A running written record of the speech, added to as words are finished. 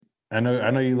I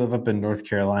know you live up in North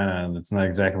Carolina, and it's not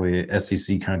exactly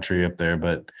SEC country up there,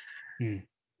 but Hmm.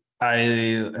 I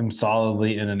am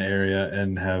solidly in an area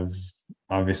and have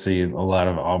obviously a lot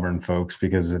of Auburn folks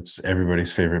because it's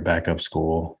everybody's favorite backup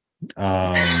school.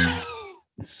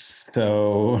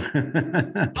 So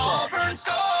Auburn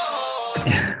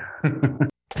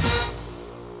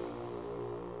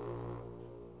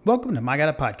Welcome to My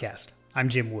God Podcast. I'm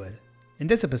Jim Wood. In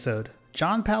this episode,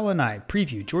 John Powell and I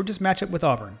preview Georgia's matchup with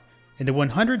Auburn in the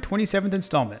 127th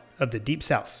installment of the Deep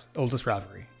South's oldest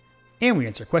rivalry. And we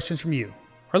answer questions from you,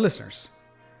 our listeners.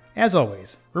 As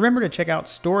always, remember to check out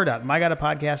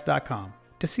store.mygodapodcast.com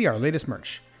to see our latest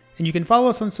merch. And you can follow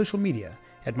us on social media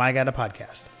at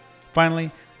MyGodaPodcast. Finally,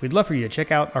 we'd love for you to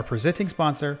check out our presenting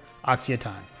sponsor, Oxia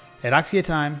Time, at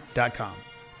oxiatime.com.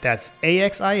 That's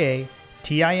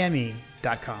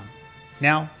AXIATIME.com.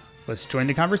 Now, let's join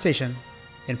the conversation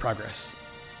in progress.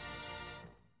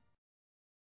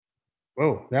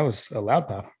 Whoa, that was a loud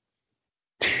pop.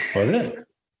 Was it?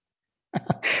 I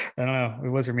don't know. It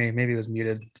was for me. Maybe it was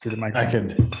muted through the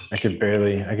microphone. I could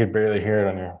barely hear it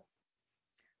on All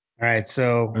right,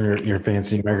 so your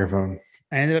fancy microphone.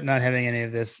 I ended up not having any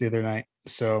of this the other night,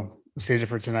 so we saved it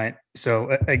for tonight.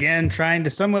 So again, trying to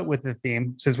somewhat with the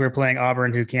theme, since we're playing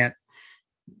Auburn, who can't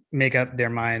make up their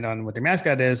mind on what their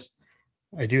mascot is.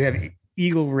 I do have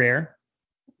Eagle Rare,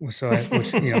 which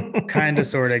kind of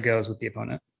sort of goes with the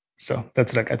opponent. So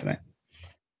that's what I've got tonight.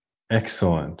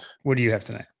 Excellent. What do you have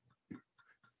tonight?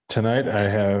 Tonight I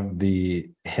have the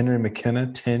Henry McKenna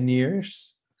 10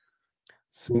 years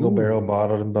single barrel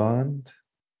bottled and bond.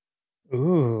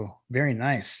 Ooh, very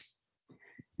nice.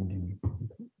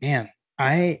 Man,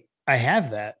 I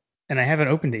have that and I haven't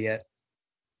opened it yet.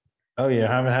 Oh, you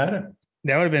haven't had it?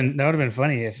 That would have been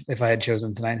funny if I had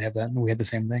chosen tonight and have that and we had the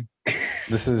same thing.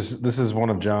 This is one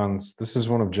of John's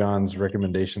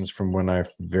recommendations from when I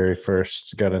very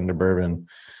first got into bourbon.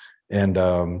 And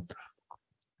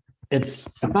it's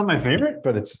not my favorite,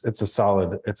 but it's a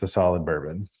solid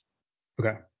bourbon.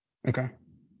 Okay.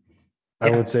 I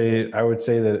would say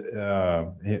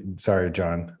that sorry,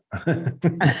 John. I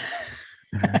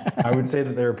would say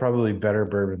that there are probably better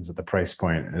bourbons at the price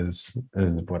point is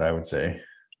what I would say.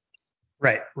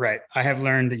 Right. I have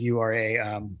learned that you are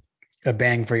a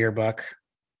bang for your buck.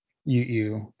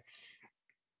 You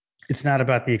it's not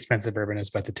about the expensive bourbon, it's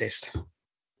about the taste.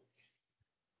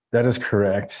 That is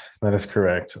correct.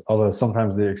 Although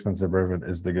sometimes the expensive bourbon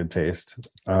is the good taste.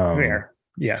 Fair.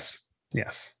 Yes.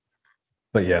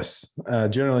 But yes,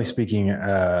 generally speaking,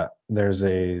 there's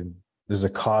a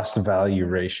cost value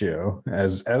ratio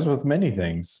as with many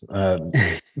things.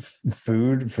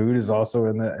 Food is also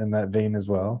in that vein as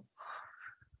well.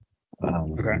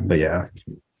 Okay. But yeah,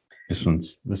 this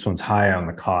one's high on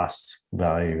the cost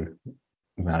value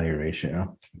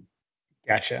ratio.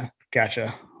 Gotcha.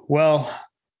 Well,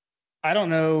 I don't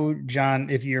know, John,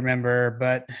 if you remember,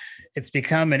 but it's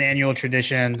become an annual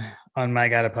tradition on My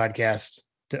God Podcast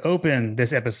to open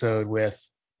this episode with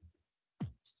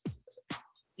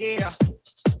It's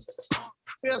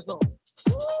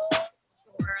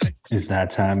that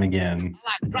time again. I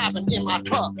like driving in my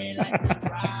truck.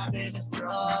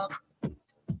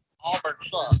 Auburn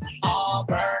sucks. I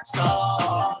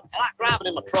like driving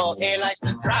in my truck. He likes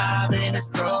to drive in his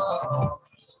truck.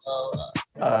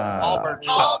 Auburn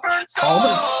sucks.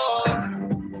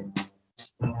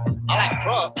 I like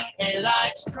trucks. He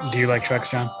likes trucks. Do you like trucks,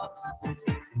 John?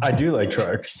 I do like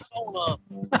trucks.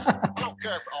 I don't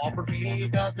care for Auburn. He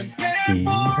doesn't care He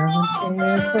doesn't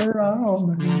care for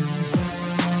Auburn.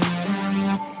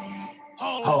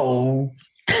 Oh.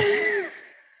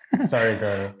 Sorry,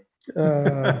 Carter.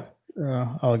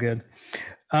 All good.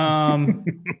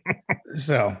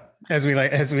 So as we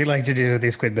like to do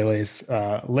these Squidbillies,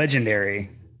 legendary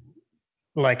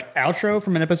like outro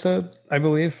from an episode, I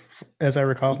believe, as I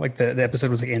recall, like the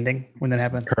episode was like ending when that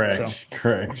happened.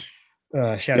 Correct.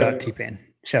 Shout out T-Pain.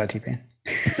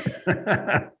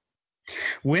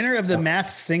 Winner of the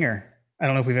Masked Singer. I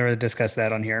don't know if we've ever discussed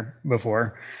that on here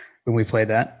before when we played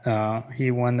that.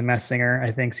 He won the Masked Singer,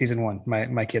 I think, season 1.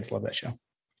 My kids love that show.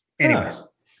 Anyways.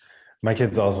 My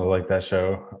kids also like that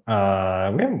show. We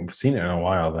haven't seen it in a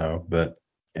while though, but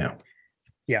yeah.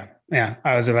 Yeah.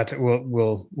 I was about to.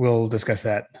 We'll discuss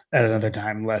that at another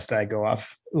time, lest we go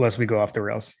off the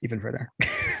rails even further.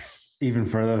 Even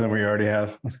further than we already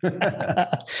have.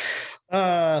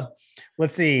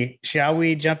 Let's see. Shall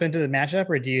we jump into the matchup,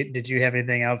 or did you have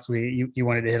anything else you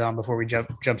wanted to hit on before we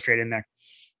jump straight in there?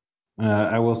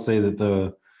 I will say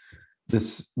that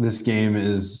this game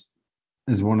is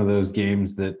one of those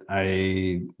games that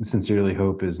I sincerely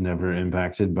hope is never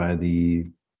impacted by the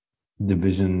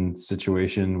division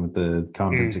situation with the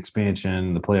conference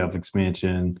expansion, the playoff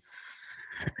expansion.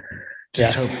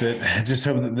 Just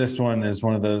hope that this one is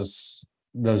one of those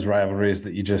rivalries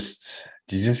that you just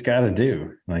got to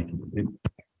do. Like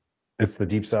it's the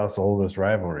Deep South's oldest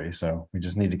rivalry, so we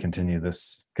just need to continue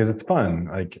this because it's fun.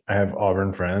 Like I have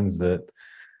Auburn friends that,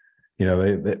 you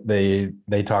know,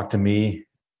 they talk to me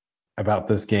about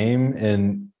this game,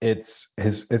 and it's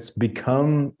almost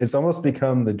become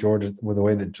the Georgia, with the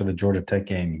way that the Georgia Tech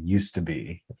game used to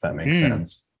be, if that makes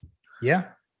sense. Yeah.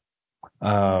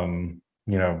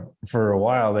 You know, for a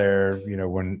while there, you know,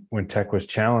 when Tech was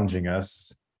challenging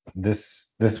us,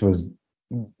 this was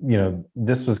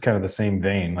kind of the same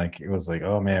vein. Like it was like,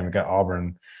 oh man, we got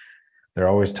Auburn. They're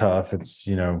always tough. It's,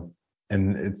 you know,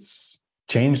 and it's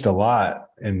changed a lot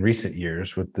in recent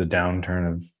years with the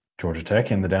downturn of Georgia Tech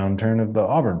and the downturn of the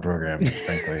Auburn program,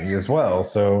 frankly, as well.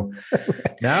 So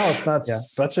now it's not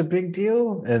such a big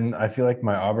deal. And I feel like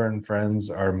my Auburn friends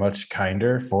are much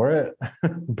kinder for it,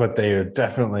 but they are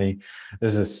definitely,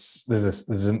 there's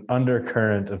an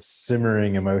undercurrent of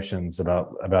simmering emotions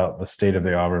about the state of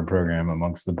the Auburn program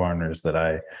amongst the Barners that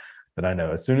I know.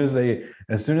 As soon as they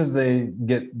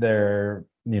get their,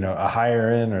 you know, a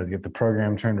higher in or get the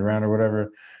program turned around or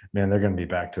whatever, man, they're going to be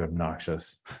back to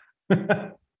obnoxious.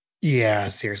 Yeah,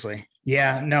 seriously.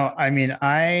 Yeah, no, I mean,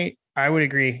 I would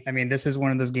agree. I mean, this is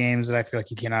one of those games that I feel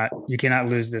like you cannot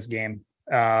lose this game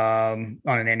on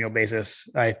an annual basis.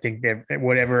 I think that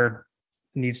whatever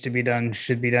needs to be done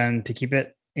should be done to keep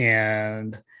it,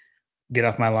 and get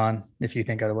off my lawn if you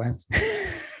think otherwise.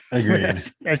 Agreed.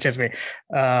 That's just me.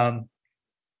 All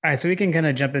right, so we can kind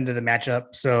of jump into the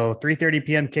matchup. So 3:30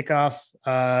 p.m. kickoff,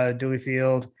 Dooley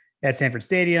Field at Sanford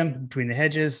Stadium, between the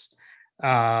hedges.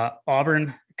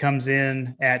 Auburn comes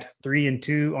in at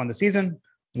 3-2 on the season,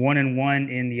 1-1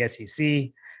 in the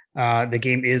SEC. The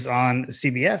game is on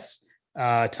CBS.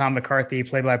 Tom McCarthy,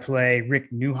 play-by-play,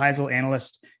 Rick Neuheisel,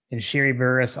 analyst, and Sherry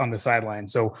Burris on the sideline.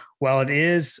 So while it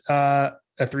is a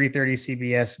 3:30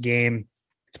 CBS game,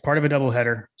 it's part of a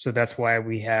doubleheader. So that's why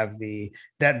we have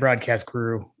that broadcast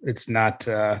crew. It's not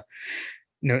no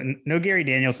Gary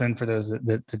Danielson for those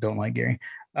that don't like Gary.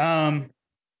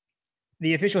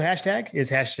 The official hashtag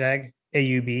is hashtag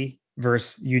AUB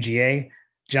versus UGA.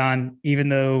 John, even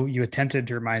though you attempted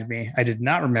to remind me, I did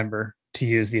not remember to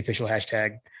use the official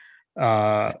hashtag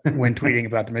when tweeting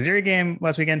about the Missouri game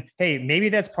last weekend. Hey, maybe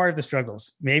that's part of the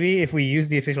struggles. Maybe if we use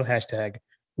the official hashtag,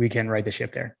 we can right the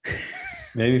ship there.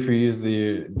 Maybe if we use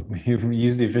the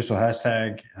official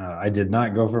hashtag. I did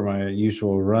not go for my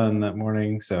usual run that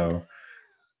morning, so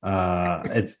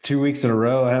it's 2 weeks in a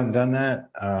row I haven't done that.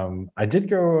 I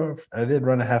did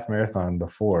run a half marathon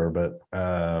before, but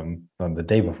on the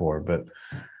day before, but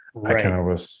right. I kind of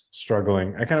was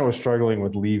struggling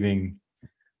with leaving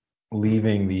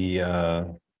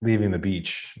the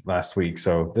beach last week.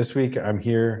 So this week I'm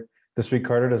here. This week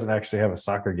Carter doesn't actually have a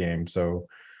soccer game, so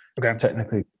I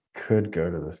technically could go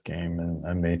to this game, and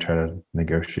I may try to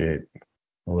negotiate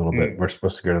a little bit. We're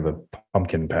supposed to go to the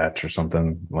pumpkin patch or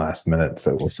something last minute,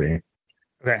 so we'll see.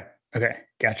 Okay,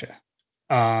 gotcha.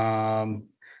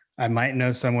 I might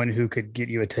know someone who could get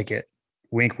you a ticket.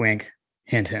 Wink, wink,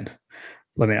 hint, hint.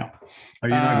 Let me know. Are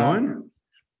you not going?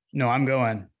 No, I'm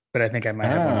going, but I think I might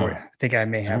have one for you. I think I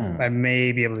may have. I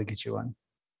may be able to get you one.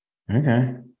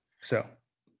 Okay. So,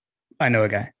 I know a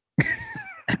guy.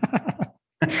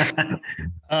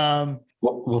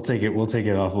 We'll take it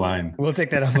offline. We'll take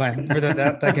that offline. For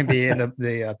that can be in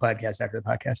the podcast after the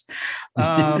podcast.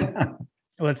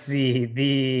 Let's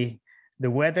see. The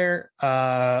weather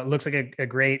looks like a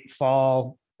great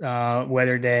fall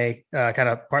weather day. Kind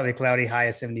of partly cloudy, high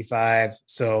of 75.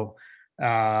 So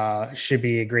should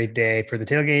be a great day for the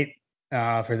tailgate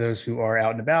for those who are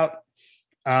out and about.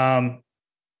 A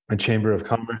Chamber of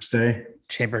Commerce day.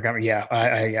 Chamber of Commerce. Yeah,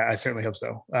 I certainly hope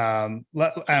so. I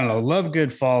don't know. Love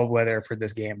good fall weather for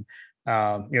this game.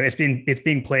 It's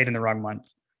being played in the wrong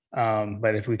month.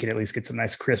 But if we could at least get some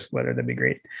nice crisp weather, that'd be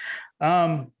great.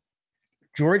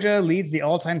 Georgia leads the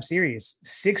all-time series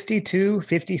 62,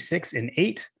 56, and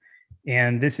 8.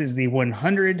 And this is the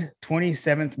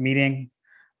 127th meeting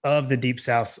of the Deep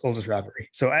South's oldest rivalry.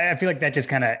 So I feel like that just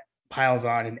kind of piles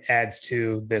on and adds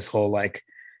to this whole, like,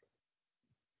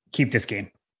 keep this game.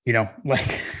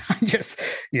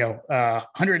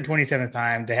 127th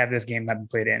time to have this game not be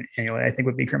played annually, I think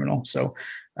would be criminal. So,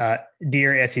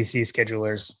 dear SEC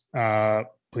schedulers,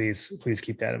 please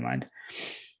keep that in mind.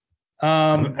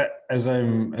 As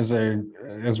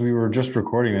we were just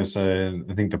recording this, I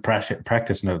think the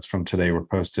practice notes from today were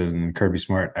posted, and Kirby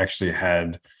Smart actually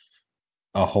had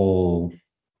a whole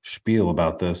spiel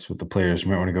about this with the players. You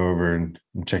might want to go over and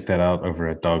check that out over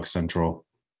at Dog Central.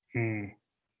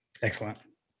 Excellent.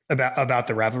 About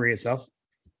the rivalry itself.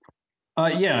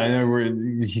 Yeah, I know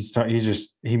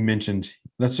he mentioned.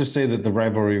 Let's just say that the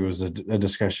rivalry was a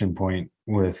discussion point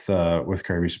with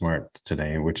Kirby Smart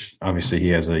today, which obviously he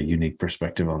has a unique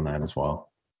perspective on that as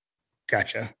well.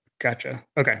 Gotcha.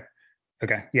 Okay.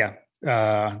 Yeah.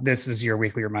 This is your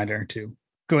weekly reminder to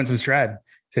go and subscribe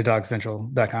to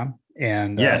dogcentral.com.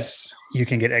 And yes, you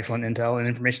can get excellent intel and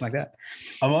information like that.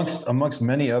 Amongst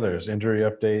many others, injury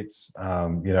updates.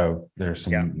 There's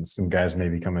some guys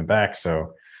maybe coming back.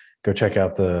 So go check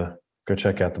out the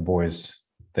boys.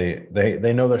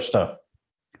 They know their stuff.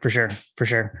 For sure.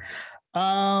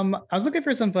 I was looking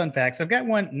for some fun facts. I've got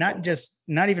one, not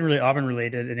even really Auburn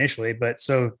related initially, but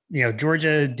so,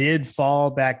 Georgia did fall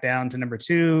back down to number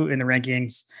 2 in the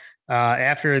rankings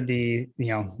after the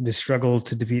struggle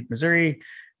to defeat Missouri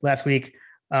last week.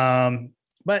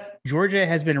 But Georgia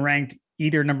has been ranked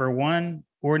either number 1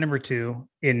 or number 2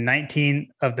 in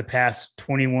 19 of the past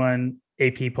 21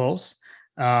 AP polls,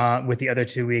 with the other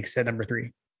 2 weeks at number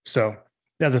 3. So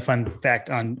that's a fun fact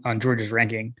on Georgia's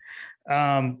ranking.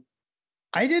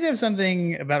 I did have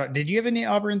something about it. Did you have any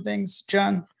Auburn things,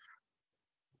 John?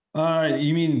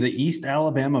 You mean the East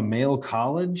Alabama Male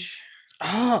College?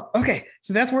 Oh, okay.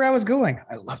 So that's where I was going.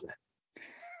 I love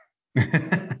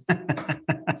that.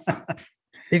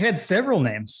 They've had several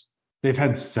names. Which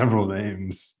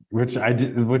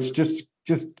just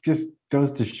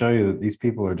goes to show you that these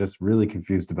people are just really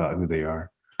confused about who they are.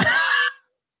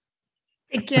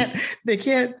 They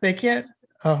can't.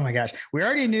 Oh my gosh. We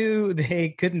already knew they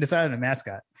couldn't decide on a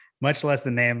mascot, much less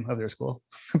the name of their school,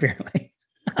 apparently.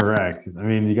 Correct. I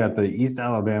mean, you got the East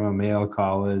Alabama Male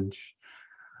College.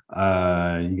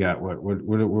 You got what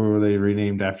were they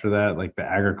renamed after that? Like the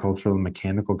Agricultural and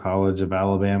Mechanical College of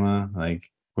Alabama.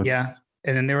 Yeah.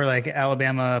 And then they were like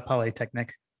Alabama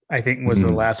Polytechnic, I think was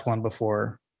the last one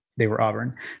before they were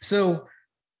Auburn. So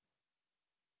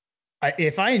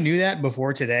if I knew that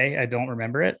before today, I don't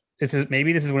remember it.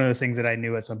 Maybe this is one of those things that I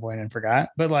knew at some point and forgot,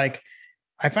 but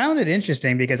I found it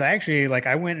interesting because I actually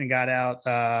I went and got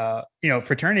out,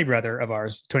 fraternity brother of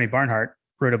ours, Tony Barnhart,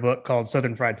 wrote a book called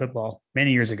Southern Fried Football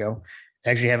many years ago. I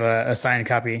actually have a signed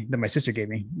copy that my sister gave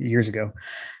me years ago.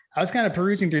 I was kind of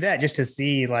perusing through that just to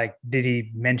see, did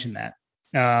he mention that?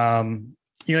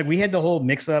 We had the whole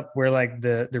mix up where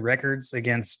the records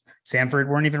against Samford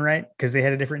weren't even right because they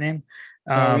had a different name.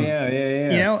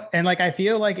 Yeah. And I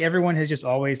feel like everyone has just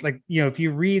always if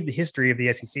you read the history of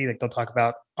the SEC, they'll talk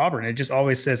about Auburn. It just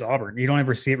always says Auburn. You don't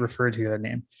ever see it referred to the other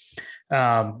name.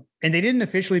 And they didn't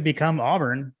officially become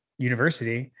Auburn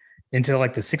University until the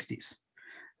 60s.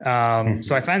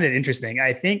 So I find that interesting.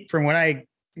 I think from what I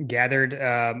gathered,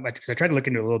 because I tried to look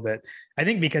into it a little bit, I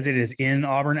think because it is in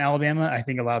Auburn, Alabama, I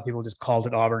think a lot of people just called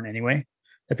it Auburn anyway,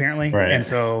 apparently. Right. And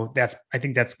so I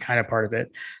think that's kind of part of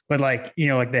it. But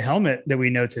the helmet that we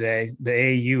know today, the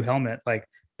AAU helmet, that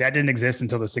didn't exist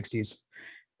until the 60s.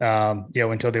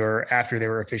 Until after they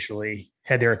were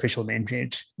had their official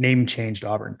name changed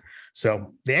Auburn.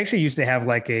 So they actually used to have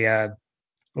a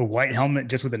white helmet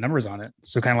just with the numbers on it.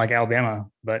 So kind of like Alabama,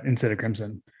 but instead of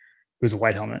crimson, it was a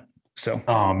white helmet. So,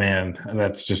 oh man,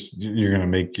 that's just, you're going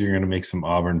to make some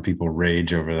Auburn people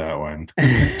rage over that one.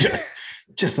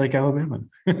 just like Alabama.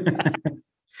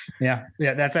 Yeah.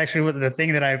 That's actually what the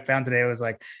thing that I found today was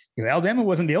Alabama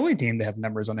wasn't the only team to have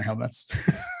numbers on their helmets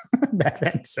back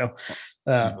then. So,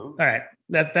 all right,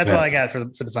 that's all I got for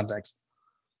the fun facts.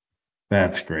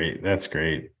 That's great.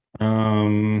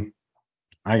 I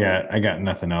got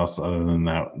nothing else other than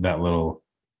that little.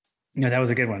 No, that was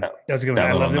a good one. That was a good one.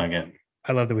 I love nugget.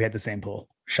 I love that we had the same poll.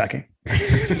 Shocking.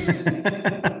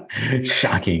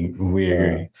 Shocking. We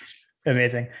agree.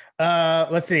 Amazing.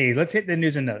 Let's see. Let's hit the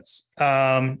news and notes.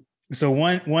 So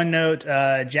one note,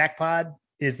 Jack Pod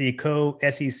is the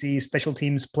co-SEC Special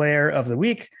Teams Player of the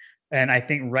Week. And I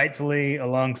think rightfully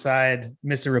alongside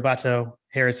Mr. Robato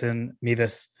Harrison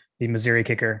Mevis, the Missouri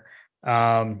kicker.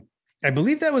 I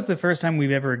believe that was the first time we've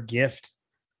ever gifted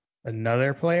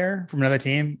another player from another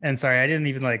team. And sorry, I didn't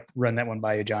even run that one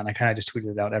by you, John. I kind of just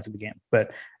tweeted it out after the game,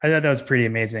 but I thought that was pretty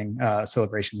amazing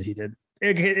celebration that he did.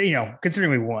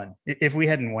 Considering we won. If we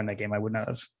hadn't won that game, I would not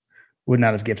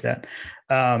have gifted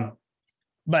that.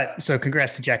 But so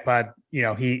congrats to Jackpot.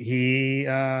 He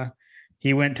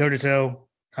went toe to toe.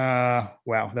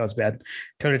 Wow, that was bad.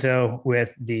 Toe to toe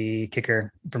with the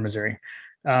kicker from Missouri.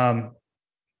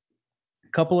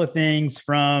 Couple of things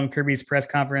from Kirby's press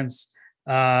conference.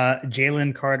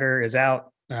 Jalen Carter is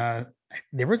out.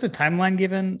 There was a timeline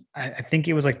given. I think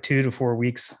it was 2 to 4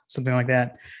 weeks, something like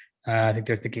that. I think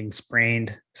they're thinking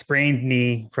sprained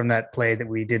knee from that play that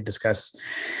we did discuss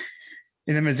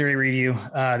in the Missouri review.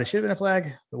 There should have been a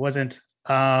flag. It wasn't.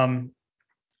 AD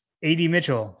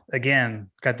Mitchell,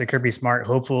 again, got the Kirby Smart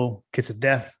hopeful kiss of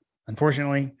death,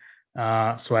 unfortunately.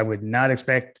 So I would not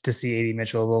expect to see AD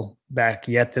Mitchell back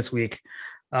yet this week.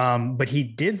 But he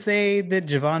did say that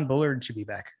Javon Bullard should be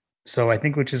back. So I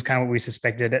think, which is kind of what we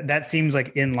suspected. That seems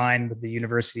like in line with the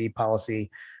university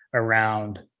policy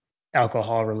around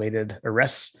alcohol-related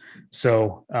arrests.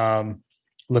 So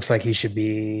looks like he should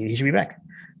be back.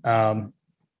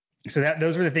 So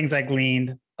those were the things I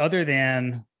gleaned, other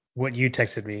than what you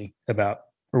texted me about,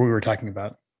 or we were talking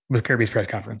about with Kirby's press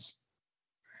conference.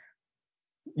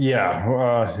 Yeah,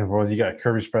 well, you got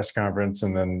Kirby's press conference,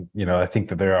 and then I think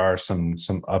that there are some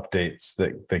updates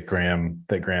that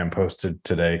Graham posted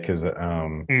today, because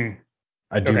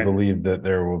I do believe that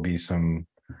there will be some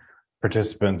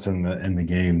participants in the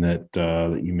game that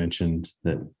you mentioned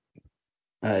that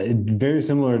very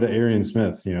similar to Arian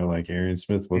Smith. Like Arian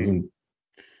Smith wasn't.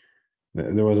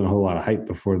 There wasn't a whole lot of hype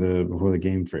before the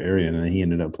game for Arian, and he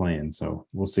ended up playing. So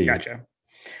we'll see. Gotcha.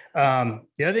 The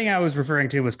other thing I was referring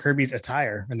to was Kirby's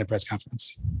attire in the press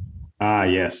conference.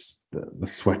 Yes, the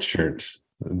sweatshirt.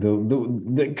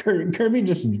 The Kirby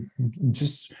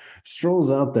just strolls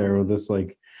out there with this,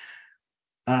 like,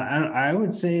 I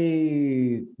would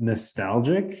say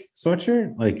nostalgic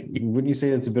sweatshirt. Like, wouldn't you say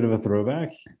it's a bit of a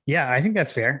throwback? Yeah, I think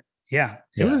that's fair. Yeah,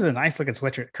 it was a nice looking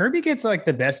sweatshirt. Kirby gets like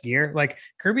the best gear. Like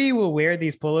Kirby will wear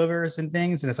these pullovers and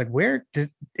things, and it's like,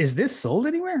 is this sold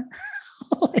anywhere?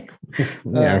 Like,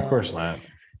 of course not.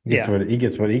 He gets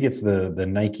the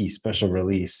Nike special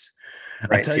release.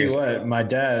 Right, I tell you what, my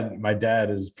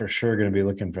dad is for sure going to be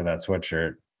looking for that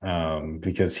sweatshirt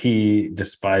because he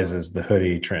despises the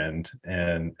hoodie trend.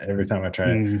 And every time I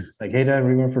try like, hey Dad, what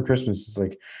do you want for Christmas? It's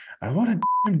like, I want a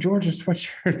damn Georgia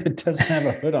sweatshirt that doesn't have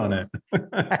a hood on it.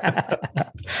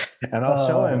 And I'll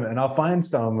show him, and I'll find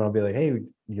some, and I'll be like, hey,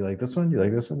 you like this one? Do you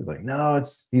like this one? He's like, no,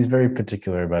 he's very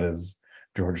particular about his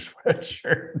Georgia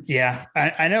sweatshirts. Yeah,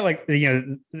 I know. Like the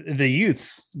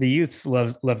youths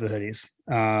love the hoodies.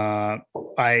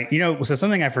 So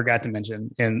something I forgot to mention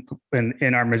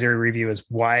in our Missouri review is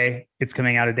why it's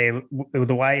coming out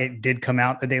why it did come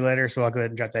out a day later. So I'll go ahead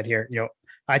and drop that here.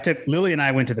 Lily and I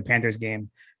went to the Panthers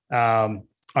game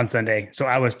on Sunday, so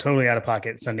I was totally out of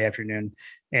pocket Sunday afternoon,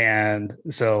 and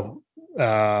so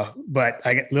but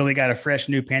Lily got a fresh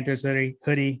new Panthers hoodie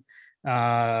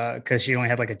because she only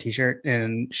had like a t-shirt,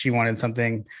 and she wanted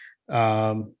something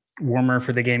warmer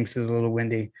for the game because it was a little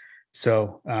windy.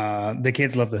 So the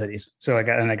kids love the hoodies, so I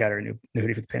got her a new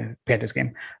hoodie for the Panthers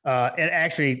game. And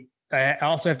actually, I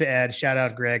also have to add, shout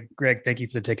out Greg. Greg, thank you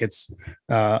for the tickets.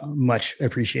 Much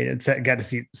appreciated. Got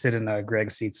to sit in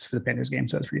Greg's seats for the Panthers game,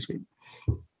 so that's pretty sweet.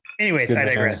 Anyways, I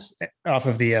digress. Off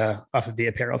of the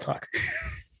apparel talk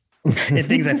and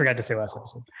things I forgot to say last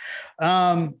episode.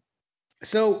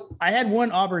 So I had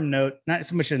one Auburn note, not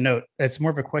so much a note. It's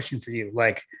more of a question for you.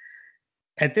 Like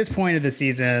at this point of the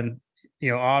season,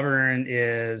 Auburn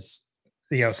is,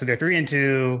 so they're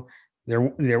 3-2. They're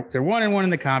 1-1 in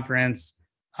the conference.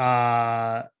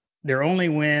 Their only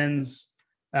wins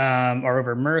are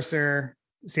over Mercer,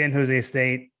 San Jose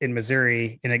State, in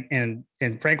Missouri, and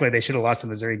frankly, they should have lost the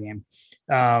Missouri game.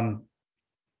 The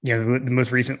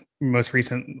most recent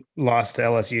loss to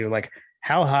LSU. Like,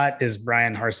 how hot is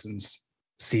Brian Harson's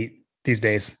seat these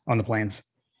days on the Plains?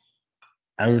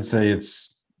 I would say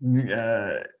it's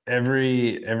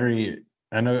every.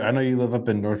 I know you live up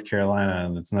in North Carolina,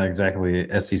 and it's not exactly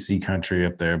SEC country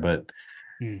up there, but.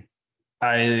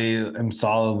 I am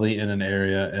solidly in an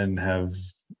area and have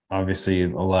obviously a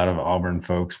lot of Auburn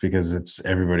folks because it's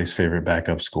everybody's favorite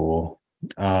backup school.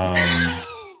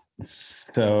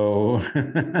 So,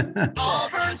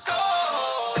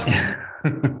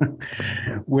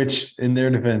 which in their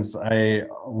defense, I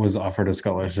was offered a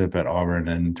scholarship at Auburn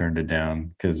and turned it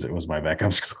down because it was my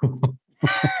backup school.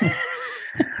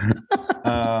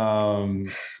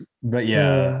 But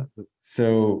yeah,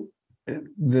 so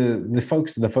the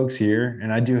folks here,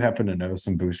 and I do happen to know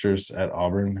some boosters at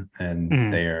Auburn,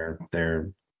 and they are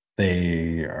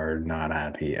not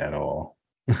happy at all.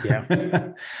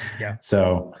 Yeah.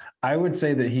 So I would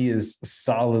say that he is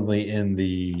solidly in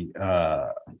the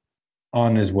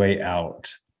on his way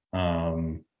out,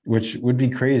 which would be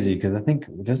crazy because I think,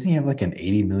 doesn't he have like an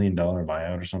 $80 million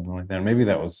buyout or something like that? Maybe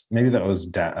that was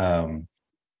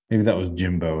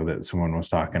Jimbo that someone was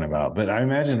talking about. But I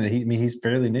imagine that he's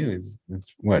fairly new. It's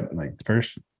what, like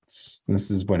this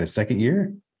is what, his second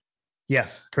year?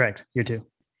 Yes, correct. Year two.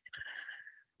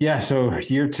 Yeah, so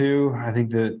year two, I think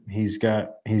that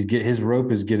his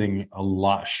rope is getting a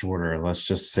lot shorter. Let's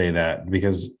just say that,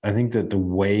 because I think that the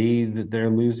way that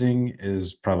they're losing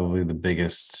is probably the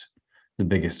biggest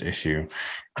issue.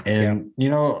 Yeah. And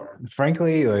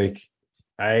frankly, like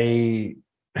I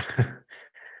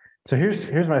so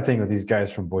here's my thing with these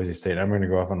guys from Boise State. I'm going to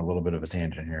go off on a little bit of a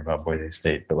tangent here about Boise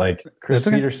State, but like That's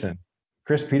okay.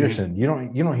 Chris Peterson, you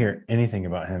don't hear anything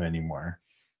about him anymore.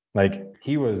 Like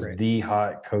he was Right. the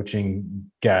hot coaching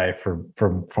guy from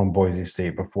Boise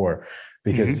State before,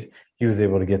 because he was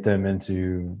able to get them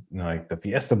into like the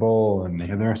Fiesta Bowl and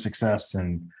their success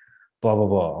and blah blah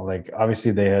blah. Like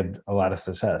obviously they had a lot of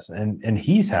success, and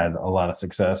he's had a lot of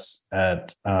success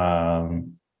at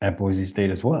Boise State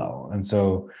as well. And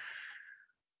so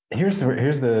here's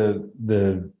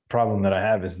the problem that I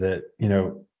have is that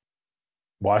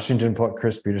Washington plucked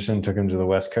Chris Peterson, took him to the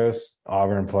West Coast.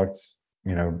 Auburn plucked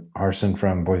Harsin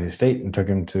from Boise State and took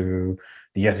him to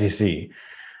the SEC.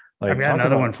 Like, I've got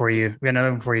another one for you. We got another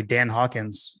one for you. Dan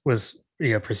Hawkins was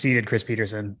preceded Chris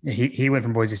Peterson. He went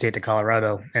from Boise State to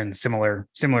Colorado, and similar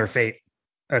fate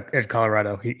at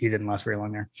Colorado. He didn't last very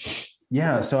long there.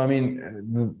 Yeah, so I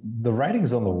mean, the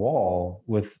writing's on the wall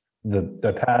with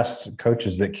the past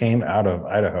coaches that came out of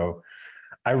Idaho.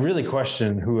 I really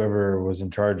question whoever was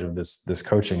in charge of this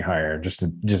coaching hire, just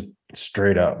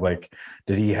straight up. Like,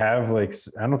 did he have I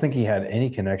don't think he had any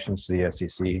connections to the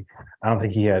SEC. I don't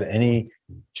think he had any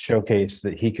showcase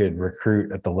that he could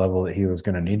recruit at the level that he was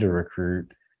going to need to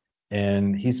recruit.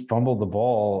 And he's fumbled the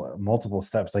ball multiple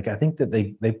steps. Like, I think that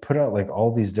they put out like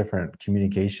all these different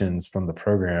communications from the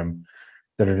program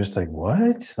that are just like,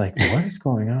 what? Like, what is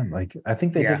going on? Like, I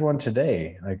think they did one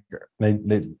today. Like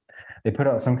they put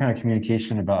out some kind of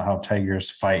communication about how tigers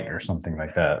fight or something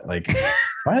like that. Like,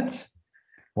 what?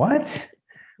 What?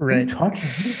 Right. What are you talking?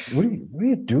 What are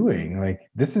you doing? Like,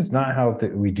 this is not how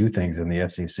we do things in the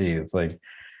SEC. It's like,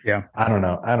 yeah, I don't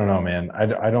know, man.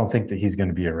 I don't think that he's going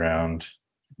to be around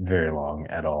very long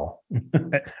at all.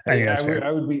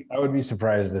 I would be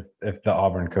surprised if the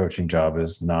Auburn coaching job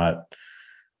is not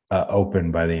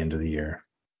open by the end of the year.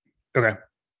 Okay,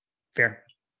 fair.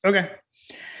 Okay.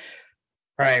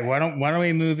 All right. Why don't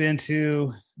we move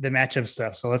into the matchup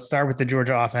stuff? So let's start with the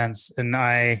Georgia offense. And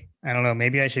I don't know,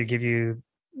 maybe I should give you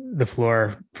the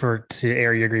floor to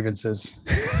air your grievances.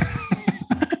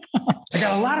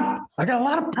 I got a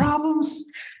lot of problems,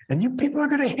 and you people are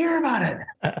going to hear about it.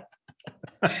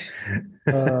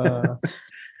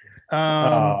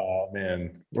 Oh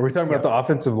man, were we talking about the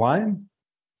offensive line?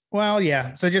 Well,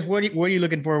 yeah. So just what are you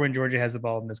looking for when Georgia has the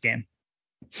ball in this game?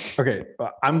 Okay,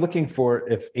 I'm looking for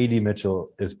if AD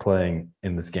Mitchell is playing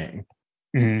in this game.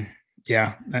 Mm-hmm.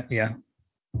 Yeah. Yeah.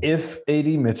 If AD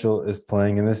Mitchell is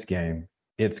playing in this game,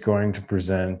 it's going to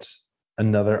present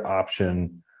another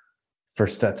option for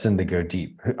Stetson to go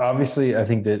deep. Obviously, I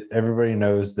think that everybody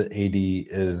knows that AD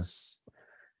is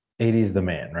the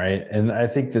man, right? And I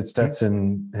think that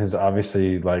Stetson has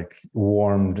obviously like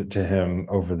warmed to him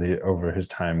over his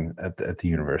time at the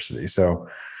university. So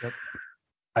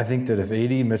I think that if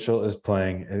AD Mitchell is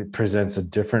playing, it presents a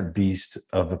different beast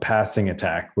of a passing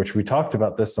attack, which we talked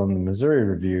about this on the Missouri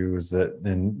review. Is that,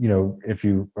 and if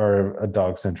you are a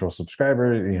Dog Central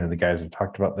subscriber, the guys have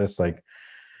talked about this, like,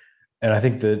 and I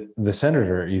think that the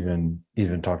senator even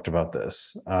talked about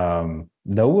this. No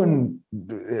one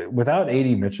without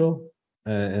AD Mitchell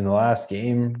in the last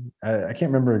game. I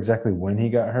can't remember exactly when he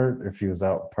got hurt, if he was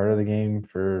out part of the game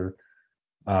for,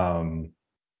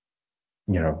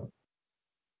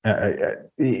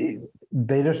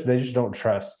 they just don't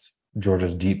trust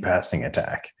Georgia's deep passing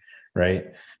attack, right?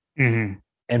 Mm-hmm.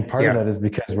 And part of that is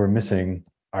because we're missing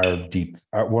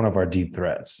one of our deep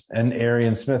threats. And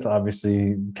Arian Smith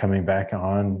obviously coming back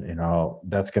on,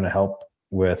 that's going to help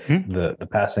with the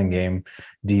passing game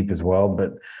deep as well.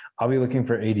 But I'll be looking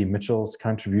for AD Mitchell's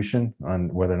contribution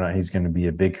on whether or not he's going to be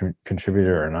a big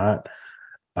contributor or not.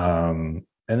 And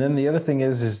then the other thing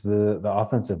is the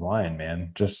offensive line,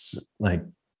 man. Just like,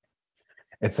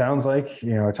 it sounds like,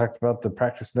 I talked about the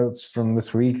practice notes from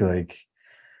this week. Like,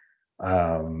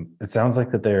 it sounds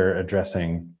like that they're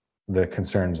addressing the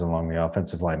concerns along the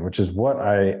offensive line, which is what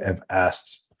I have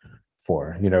asked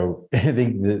for. I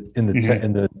think that in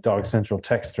the Dog Central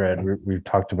text thread, we've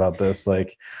talked about this,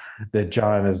 like that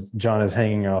John is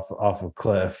hanging off a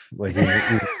cliff, like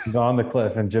he's on the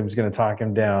cliff, and Jim's going to talk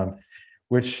him down,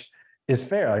 which is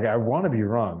fair. Like, I want to be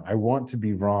wrong. I want to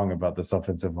be wrong about this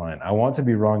offensive line. I want to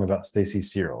be wrong about Stacey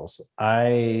Searles.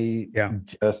 I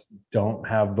just don't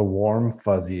have the warm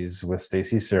fuzzies with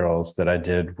Stacey Searles that I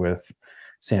did with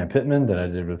Sam Pittman, that I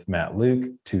did with Matt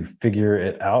Luke, to figure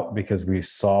it out, because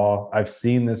I've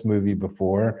seen this movie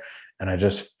before, And I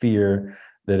just fear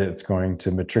that it's going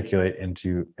to matriculate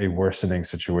into a worsening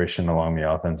situation along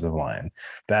the offensive line.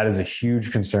 That is a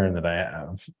huge concern that I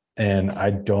have. And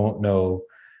I don't know.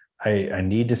 I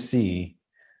need to see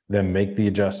them make the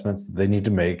adjustments that they need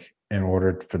to make in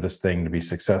order for this thing to be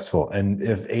successful. And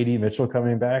if AD Mitchell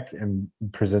coming back and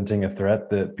presenting a threat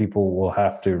that people will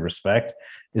have to respect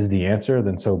is the answer,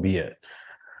 then so be it.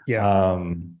 Yeah.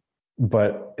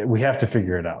 But we have to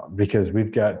figure it out because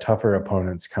we've got tougher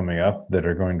opponents coming up that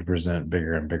are going to present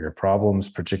bigger and bigger problems,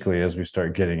 particularly as we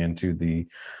start getting into the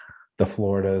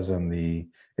Floridas and the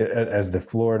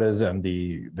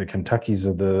Kentuckys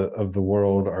of the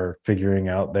world are figuring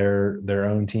out their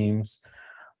own teams.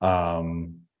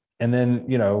 And then,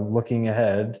 looking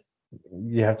ahead,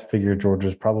 you have to figure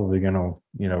Georgia's probably going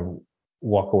to,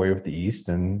 walk away with the East.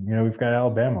 And, we've got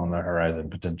Alabama on the horizon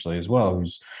potentially as well,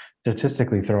 who's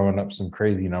statistically throwing up some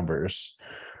crazy numbers.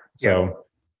 So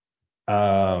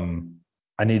I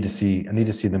need to see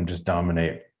them just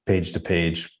dominate page to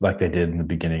page like they did in the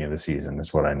beginning of the season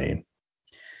is what I need.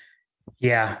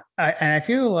 Yeah. I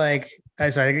feel like, so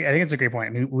I think it's a great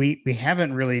point. I mean, we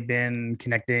haven't really been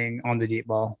connecting on the deep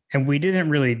ball, and we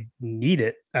didn't really need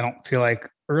it. I don't feel like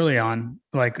early on,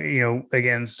 like,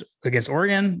 against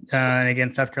Oregon and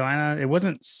against South Carolina, it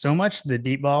wasn't so much the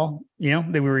deep ball,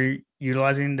 that we were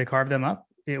utilizing to carve them up.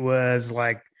 It was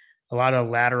like a lot of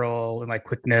lateral and like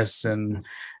quickness. And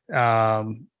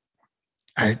I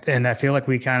feel like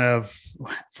we kind of,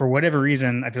 for whatever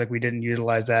reason, I feel like we didn't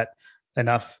utilize that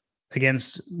enough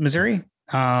against Missouri.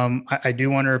 I do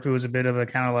wonder if it was a bit of a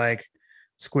kind of like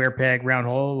square peg, round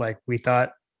hole. Like we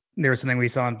thought there was something we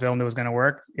saw in film that was going to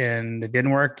work and it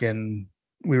didn't work. And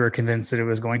we were convinced that it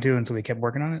was going to, and so we kept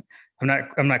working on it. I'm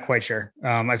not quite sure.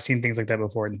 I've seen things like that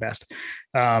before in the past.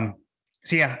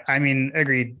 So yeah, I mean,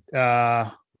 agreed.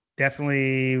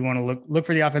 Definitely want to look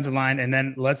for the offensive line, and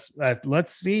then let's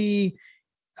see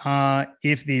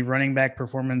if the running back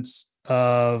performance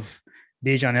of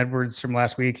Dajon Edwards from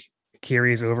last week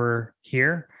carries over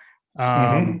here.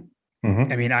 I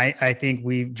mean, I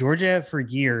think Georgia for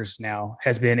years now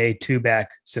has been a 2-back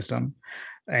system,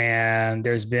 and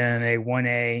there's been a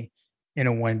 1A and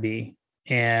a 1B.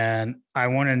 And I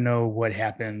want to know what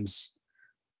happens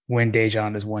when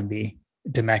Dajon is 1B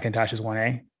to McIntosh is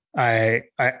 1A. I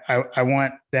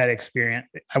want that experience.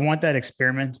 I want that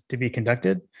experiment to be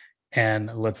conducted,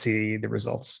 and let's see the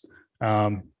results.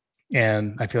 And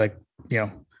I feel like,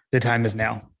 the time is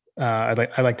now. I'd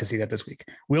like to see that this week.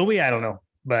 Will we? I don't know,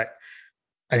 but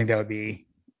I think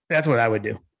that's what I would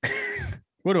do.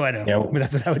 What do I know? Yeah, but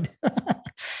that's what I would do.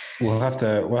 We'll have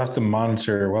to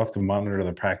monitor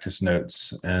the practice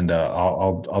notes, and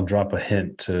I'll drop a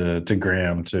hint to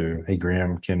Graham hey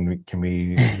Graham, can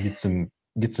we get some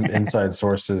inside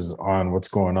sources on what's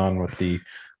going on with the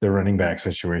running back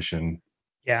situation?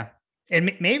 Yeah.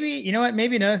 And maybe,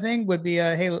 maybe another thing would be,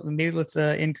 hey, maybe let's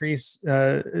increase,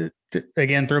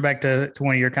 again, throwback to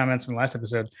one of your comments from last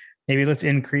episode. Maybe let's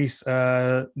increase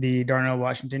the Darnell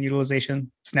Washington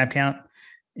utilization snap count.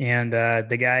 And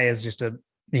the guy is just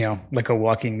like a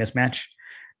walking mismatch.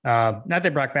 Not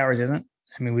that Brock Bowers isn't.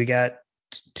 I mean, we got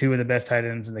two of the best tight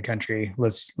ends in the country.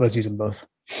 Let's use them both.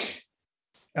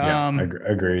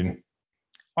 Agreed.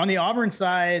 On the Auburn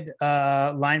side,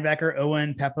 linebacker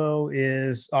Owen Pepo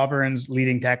is Auburn's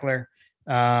leading tackler.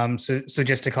 So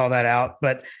just to call that out,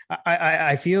 but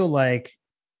I feel like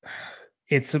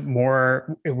it's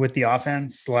more with the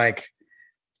offense. Like,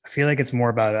 I feel like it's more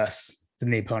about us than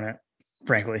the opponent,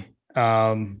 frankly.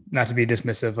 Not to be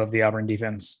dismissive of the Auburn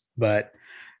defense, but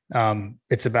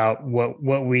it's about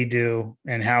what we do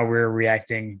and how we're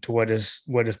reacting to what is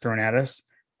thrown at us.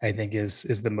 I think is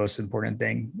the most important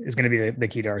thing, is going to be the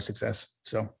key to our success.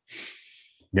 So,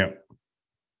 yeah.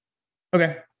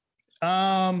 Okay.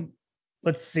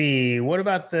 Let's see. What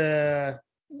about the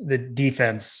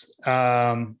defense?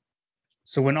 So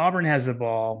when Auburn has the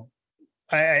ball,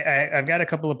 I've got a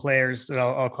couple of players that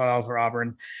I'll call out for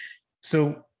Auburn.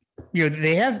 So,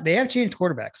 they have changed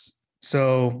quarterbacks.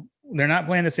 So they're not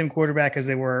playing the same quarterback as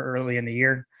they were early in the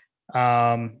year.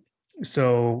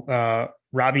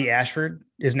 Robbie Ashford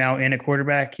is now in a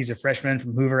quarterback. He's a freshman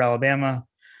from Hoover, Alabama.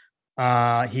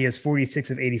 He is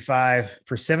 46 of 85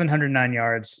 for 709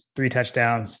 yards, 3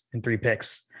 touchdowns, and 3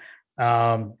 picks.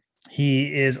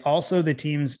 He is also the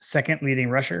team's second leading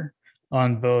rusher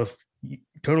on both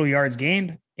total yards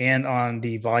gained and on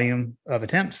the volume of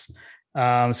attempts.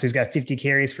 So he's got 50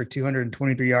 carries for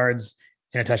 223 yards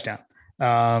and a touchdown.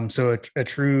 So a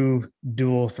true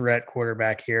dual threat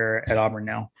quarterback here at Auburn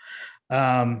now.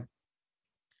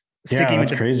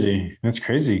 That's crazy. That's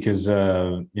crazy because,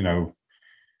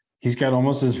 he's got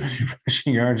almost as many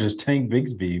rushing yards as Tank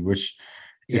Bigsby, which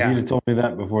if you'd have told me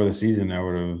that before the season, I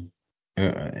would have.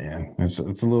 Yeah, it's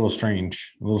a little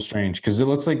strange, because it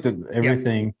looks like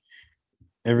that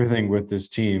everything with this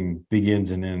team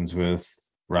begins and ends with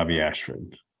Robbie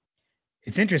Ashford.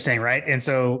 It's interesting, right? And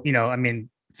so, I mean,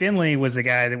 Finley was the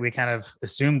guy that we kind of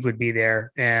assumed would be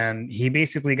there, and he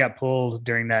basically got pulled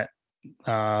during that.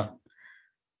 I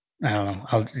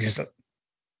don't know.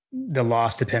 The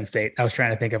loss to Penn State. I was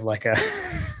trying to think of like a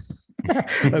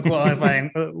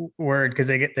qualifying word because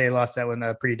they lost that one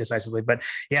pretty decisively. But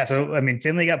yeah, so I mean,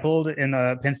 Finley got pulled in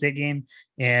the Penn State game,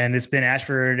 and it's been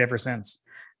Ashford ever since.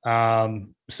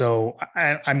 So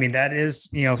I mean, that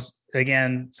is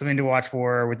again something to watch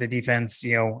for with the defense.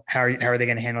 How are they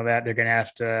going to handle that? They're going to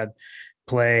have to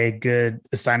play good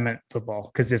assignment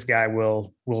football because this guy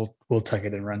will tuck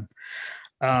it and run.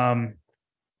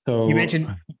 So you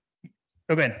mentioned.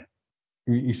 Oh, go ahead.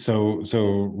 So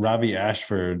Robbie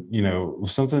Ashford,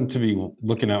 something to be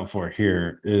looking out for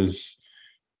here is,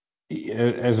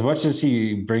 as much as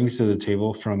he brings to the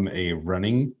table from a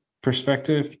running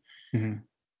perspective, mm-hmm.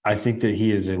 I think that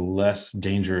he is a less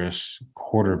dangerous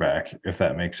quarterback, if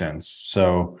that makes sense.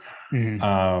 So,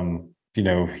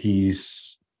 mm-hmm.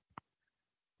 He's,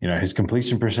 his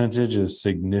completion percentage is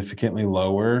significantly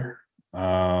lower.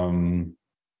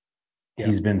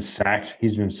 He's been sacked.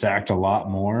 He's been sacked a lot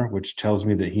more, which tells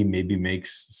me that he maybe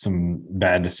makes some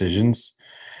bad decisions.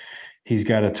 He's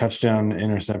got a touchdown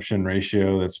interception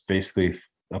ratio that's basically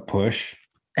a push.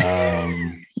 So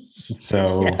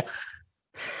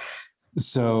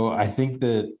I think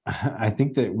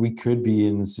that we could be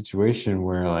in a situation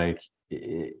where, like,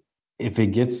 if it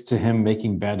gets to him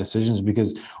making bad decisions,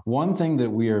 because one thing that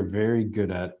we are very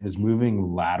good at is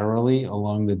moving laterally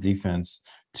along the defense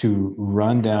to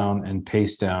run down and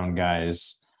pace down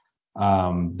guys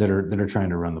that are trying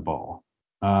to run the ball.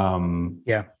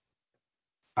 Obviously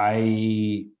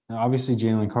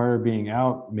Jalen Carter being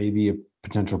out may be a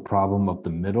potential problem up the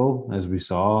middle, as we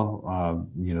saw.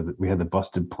 We had the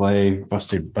busted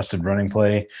running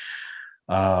play.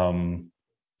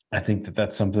 I think that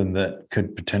that's something that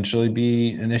could potentially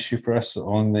be an issue for us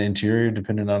along the interior,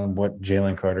 depending on what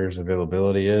Jalen Carter's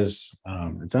availability is.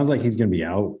 It sounds like he's going to be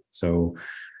out. So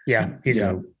yeah, he's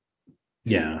out.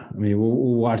 Yeah. I mean,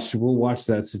 we'll watch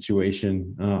that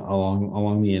situation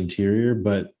along the interior.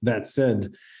 But that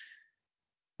said,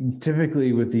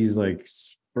 typically with these like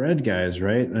spread guys,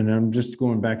 right? And I'm just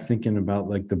going back thinking about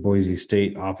like the Boise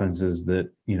State offenses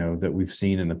that we've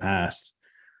seen in the past.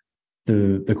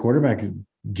 The quarterback,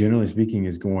 generally speaking,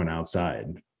 is going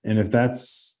outside. And if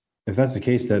that's the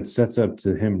case, that sets up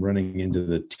to him running into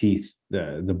the teeth,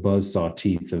 the buzzsaw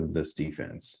teeth of this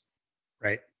defense.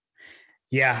 Right.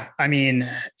 Yeah. I mean,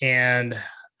 and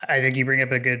I think you bring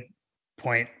up a good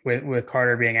point with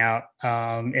Carter being out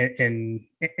in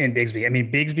Bigsby. I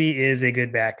mean, Bigsby is a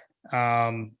good back.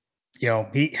 I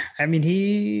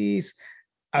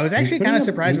was actually kind of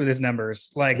surprised with his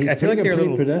numbers. Like, I feel like they're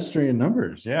pretty pedestrian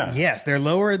numbers. Yeah. Yes, they're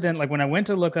lower than, like, when I went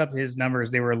to look up his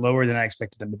numbers, they were lower than I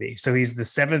expected them to be. So he's the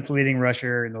 7th leading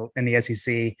rusher in the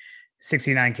SEC,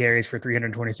 69 carries for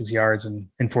 326 yards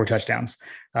and 4 touchdowns.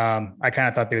 I kind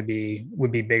of thought they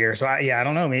would be bigger. So I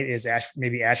don't know.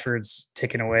 Maybe Ashford's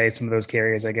taking away some of those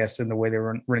carries, I guess, in the way they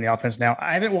were running the offense. Now,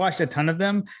 I haven't watched a ton of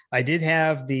them. I did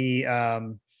have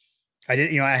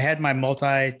I had my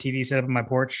multi-TV set up on my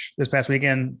porch this past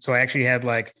weekend. So I actually had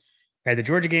I had the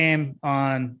Georgia game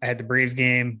on, I had the Braves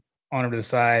game on over to the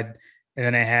side, and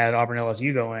then I had Auburn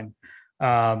LSU going,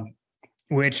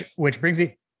 which brings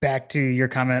me back to your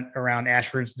comment around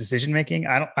Ashford's decision-making.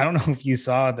 I don't know if you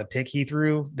saw the pick he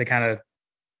threw that kind of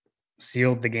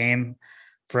sealed the game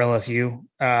for LSU.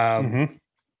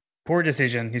 Poor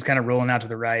decision. He's kind of rolling out to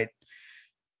the right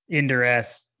in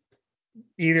duress.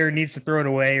 Either needs to throw it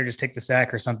away or just take the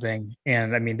sack or something.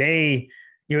 And I mean,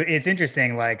 it's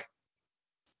interesting. Like,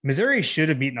 Missouri should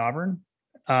have beaten Auburn.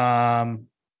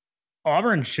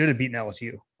 Auburn should have beaten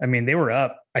LSU. I mean, they were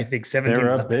up, I think 17. They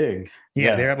were up big.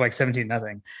 Yeah, they're up like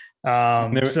 17-0.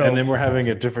 And then we're having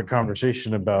a different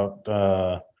conversation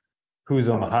about who's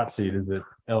on the hot seat. Is it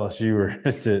LSU or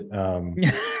is it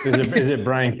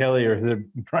Brian Kelly or is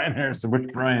it Brian Harrison? Which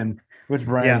Brian's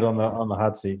on the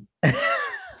hot seat?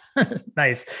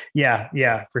 Nice.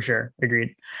 Yeah, for sure.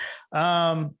 Agreed.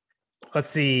 Let's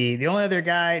see. The only other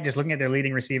guy, just looking at their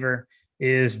leading receiver,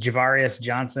 is Javarius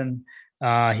Johnson.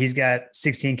 He's got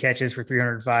 16 catches for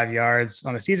 305 yards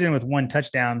on the season with 1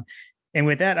 touchdown. And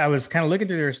with that, I was kind of looking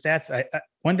through their stats.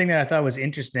 One thing that I thought was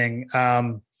interesting,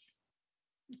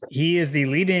 he is the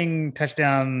leading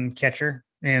touchdown catcher,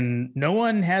 and no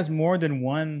one has more than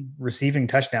 1 receiving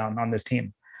touchdown on this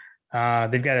team.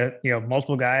 They've got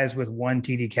multiple guys with one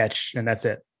TD catch, and that's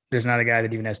it. There's not a guy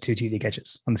that even has 2 TD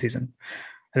catches on the season.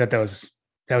 I thought that was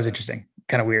interesting,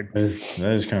 kind of weird. That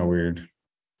is kind of weird.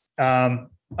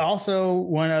 Also,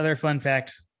 one other fun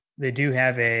fact: they do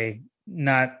have a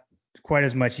not quite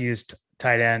as much used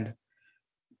tight end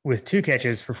with 2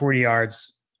 catches for 40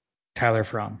 yards, Tyler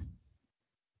Fromm.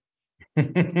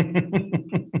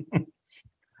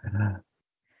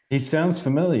 He sounds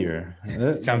familiar.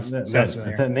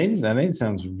 That name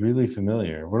sounds really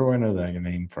familiar. Where do I know that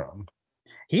name from?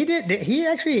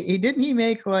 Didn't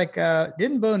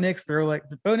Bo Nix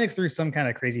threw some kind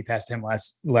of crazy pass to him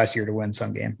last year to win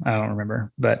some game? I don't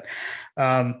remember, but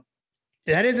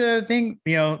that is a thing.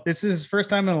 This is the first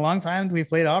time in a long time we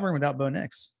played Auburn without Bo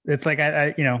Nix. It's like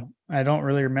I don't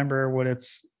really remember what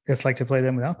it's like to play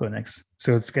them without Bo Nix.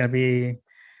 So it's gonna be.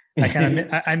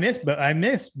 I miss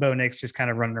Bo Nix just kind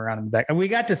of running around in the back. And we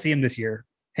got to see him this year,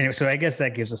 anyway. So I guess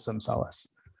that gives us some solace.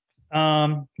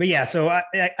 But yeah, so I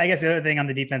guess the other thing on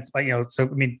the defense,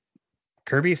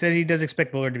 Kirby said he does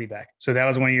expect Bullard to be back. So that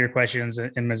was one of your questions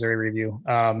in Missouri review.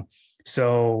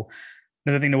 So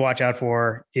another thing to watch out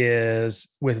for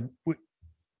is with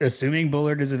assuming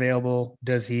Bullard is available,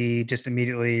 does he just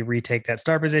immediately retake that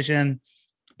star position?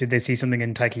 Did they see something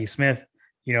in Tyke Smith?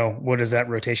 What does that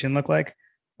rotation look like?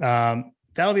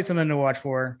 That'll be something to watch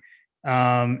for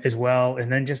as well.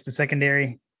 And then just the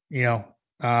secondary, how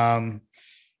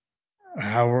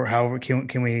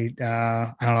can we,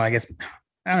 I don't know, I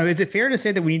don't know. Is it fair to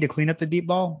say that we need to clean up the deep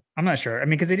ball? I'm not sure.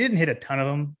 Because they didn't hit a ton of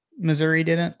them. Missouri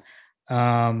didn't.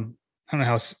 I don't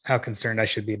know how concerned I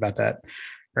should be about that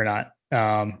or not.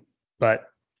 But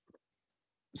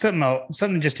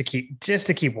something just to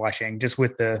keep watching, just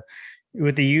with the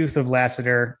youth of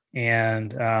Lassiter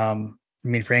and,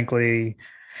 frankly,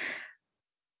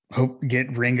 hope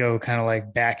get Ringo kind of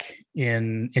like back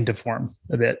into form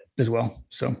a bit as well.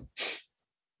 So,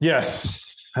 yes,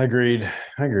 agreed.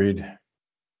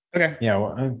 Okay. Yeah,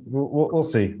 we'll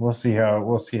see. We'll see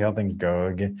how things go.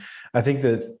 Again, I think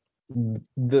that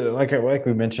like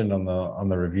we mentioned on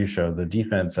the review show, the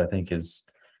defense I think is.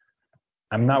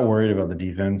 I'm not worried about the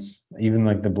defense, even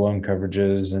like the blown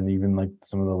coverages and even like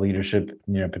some of the leadership,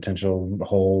 potential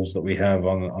holes that we have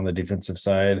on the defensive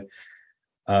side.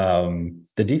 The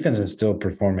defense is still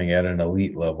performing at an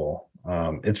elite level.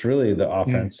 It's really the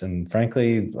offense. And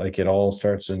frankly, like it all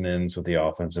starts and ends with the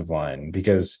offensive line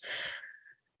because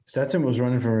Stetson was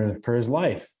running for his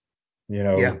life. He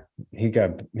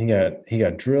got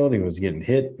drilled. He was getting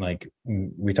hit. Like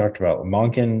we talked about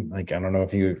Monken. Like, I don't know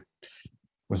if he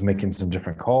was making some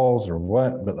different calls or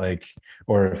what, but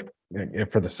or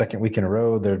if for the second week in a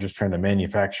row, they're just trying to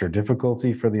manufacture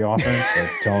difficulty for the offense, like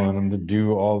telling them to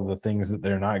do all the things that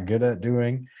they're not good at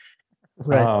doing.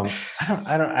 Right.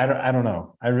 I don't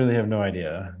know. I really have no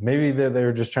idea. Maybe they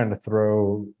were just trying to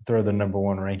throw the number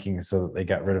one ranking so that they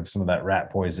got rid of some of that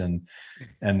rat poison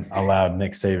and allowed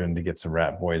Nick Saban to get some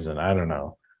rat poison. I don't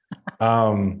know.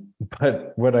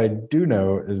 But what I do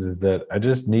know is that I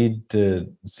just need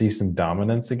to see some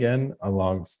dominance again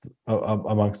amongst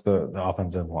the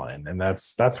offensive line, and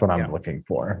that's what I'm looking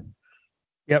for.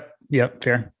 Yep,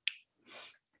 fair.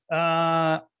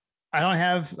 I don't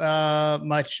have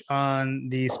much on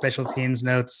the special teams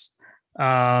notes.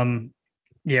 I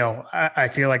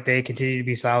feel like they continue to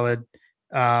be solid.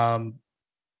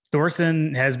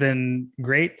 Thorson has been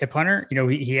great at punter.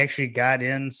 He actually got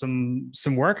in some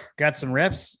work, got some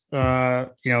reps. I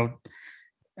know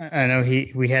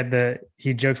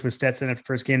he joked with Stetson at the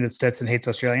first game that Stetson hates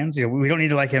Australians. We don't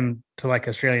need to like him to like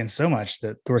Australians so much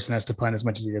that Thorson has to punt as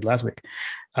much as he did last week.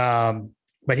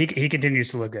 But he continues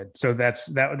to look good. So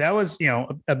that was,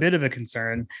 a bit of a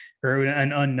concern or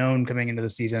an unknown coming into the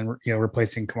season,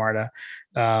 replacing Camarda.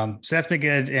 So that's been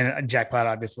good. And Jackpot,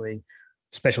 obviously,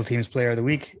 special teams player of the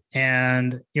week.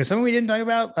 And, something we didn't talk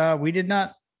about, we did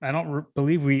not, I don't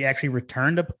believe we actually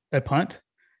returned a punt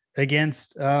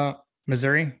against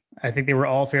Missouri. I think they were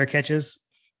all fair catches.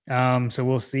 So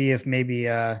we'll see if maybe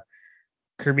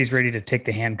Kirby's ready to take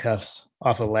the handcuffs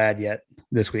off of Ladd yet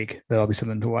this week. That'll be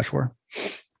something to watch for.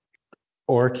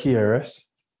 Or Kieris.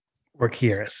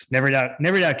 Never doubt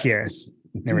Kieris.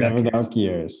 Never doubt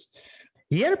Kieris.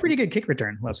 He had a pretty good kick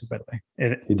return last week, by the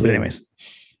way. But anyways.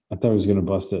 I thought he was going to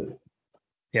bust it.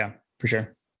 Yeah, for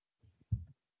sure.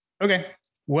 Okay.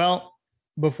 Well,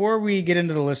 before we get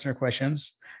into the listener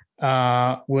questions,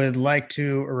 would like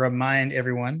to remind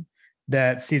everyone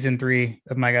that season 3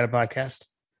 of My God Podcast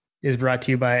is brought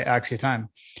to you by Oxia Time.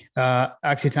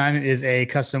 Oxia Time is a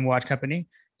custom watch company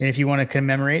And if you want to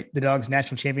commemorate the Dogs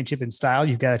national championship in style,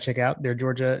 you've got to check out their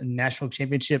Georgia national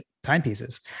championship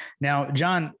timepieces. Now,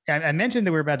 John, I mentioned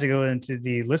that we're about to go into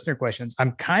the listener questions.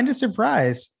 I'm kind of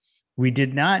surprised we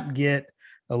did not get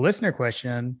a listener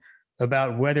question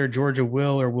about whether Georgia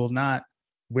will or will not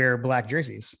wear black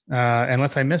jerseys,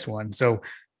 unless I missed one. So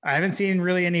I haven't seen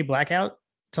really any blackout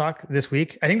talk this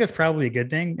week. I think that's probably a good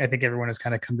thing. I think everyone has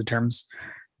kind of come to terms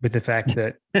with the fact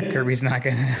that Kirby's not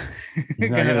going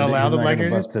to allow the black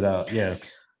jerseys. Bust it out.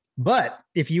 Yes. But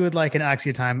if you would like an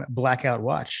Oxia Time blackout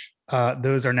watch,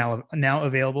 those are now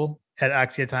available at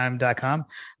oxiatime.com.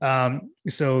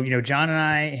 So, John and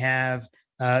I have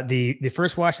the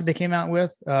first watch that they came out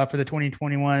with for the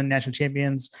 2021 national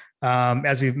champions.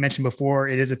 As we've mentioned before,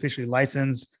 it is officially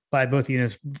licensed by both the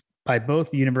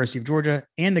University of Georgia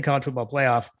and the College Football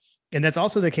Playoff. And that's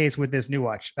also the case with this new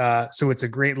watch. So it's a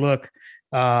great look,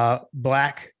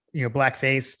 black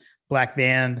face, black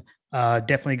band.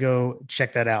 Definitely go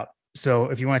check that out. So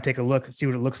if you want to take a look, see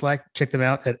what it looks like, check them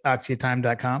out at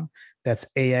oxiatime.com. That's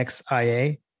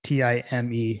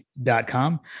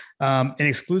AXIATIME.com. And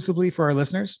exclusively for our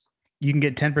listeners, you can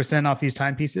get 10% off these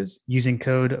timepieces using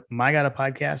code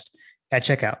MyGottaPodcast at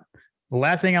checkout. The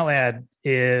last thing I'll add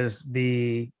is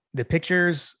the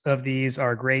pictures of these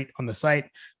are great on the site,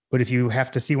 but if you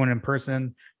have to see one in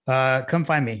person, come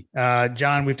find me.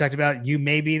 John, we've talked about you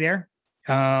may be there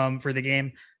for the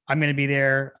game. I'm going to be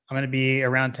there. I'm going to be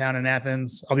around town in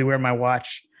Athens. I'll be wearing my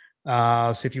watch.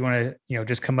 So if you want to,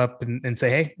 just come up and say,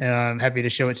 hey, and I'm happy to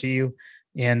show it to you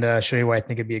and show you why I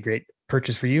think it'd be a great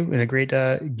purchase for you and a great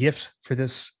gift for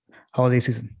this holiday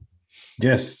season.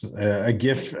 Yes, a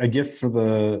gift for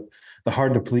the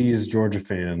hard to please Georgia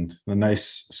fan. The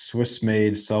nice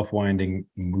Swiss-made self-winding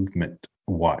movement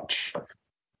watch.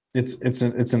 It's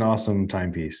an awesome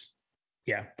timepiece.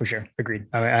 Yeah, for sure. Agreed.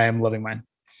 I am loving mine.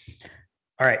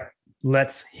 All right,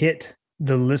 let's hit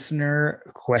the listener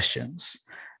questions.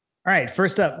 All right,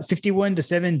 first up,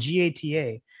 51-7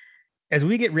 GATA. As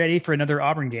we get ready for another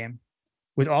Auburn game,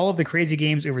 with all of the crazy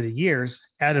games over the years,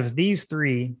 out of these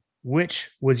three,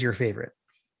 which was your favorite?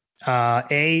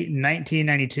 A,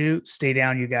 1992, stay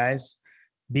down, you guys.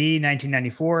 B,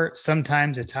 1994,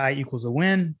 sometimes a tie equals a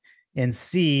win. And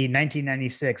C,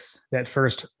 1996, that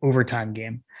first overtime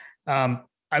game. I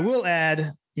will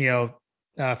add,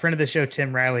 a friend of the show,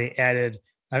 Tim Riley, added,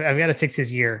 I've got to fix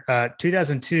his year,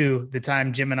 2002, the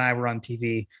time Jim and I were on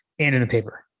TV and in the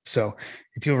paper. So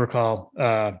if you'll recall,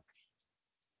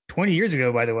 20 years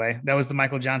ago, by the way, that was the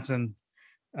Michael Johnson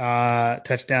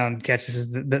touchdown catch. This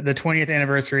is the 20th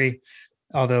anniversary,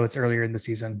 although it's earlier in the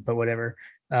season, but whatever,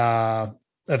 of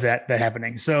that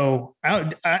happening. So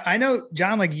I know,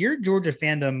 John, like your Georgia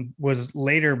fandom was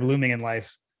later blooming in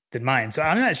life than mine. So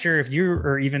I'm not sure if you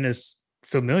are even as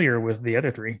familiar with the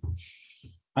other three.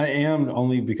 I am,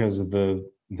 only because of the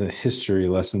history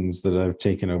lessons that I've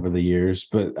taken over the years,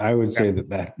 but I would say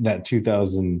that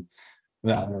 2000,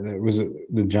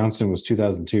 the Johnson was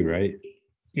 2002, right?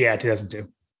 Yeah, 2002.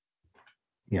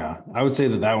 Yeah, I would say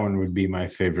that one would be my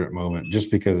favorite moment, just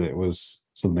because it was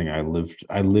something I lived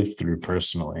through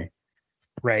personally.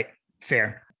 Right.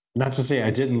 Fair. Not to say I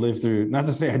didn't live through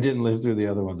the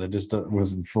other ones. I just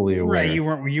wasn't fully aware. Right. You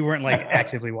weren't like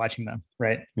actively watching them.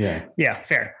 Right. Yeah. Yeah.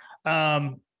 Fair.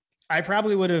 I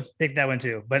probably would have picked that one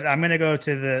too, but I'm going to go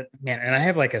to and I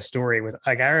have like a story with,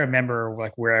 like, I remember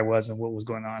like where I was and what was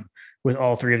going on with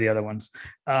all three of the other ones.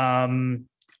 I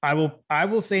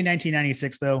will say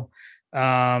 1996 though,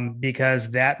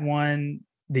 because that one,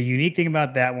 the unique thing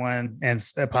about that one, and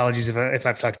apologies if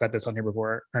I've talked about this on here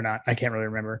before or not, I can't really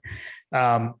remember.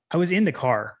 I was in the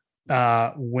car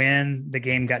when the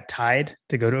game got tied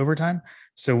to go to overtime.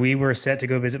 So we were set to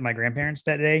go visit my grandparents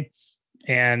that day.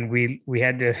 And we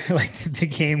had to, like, the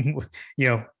game,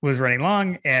 was running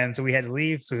long. And so we had to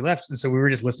leave. So we left. And so we were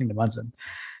just listening to Munson.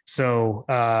 So,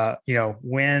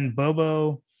 when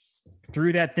Bobo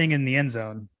threw that thing in the end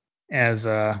zone, as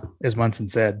Munson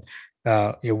said,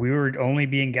 we were only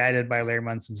being guided by Larry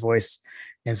Munson's voice.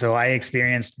 And so I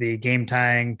experienced the game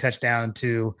tying touchdown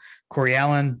to Corey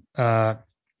Allen,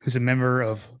 who's a member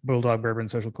of Bulldog Bourbon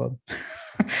Social Club.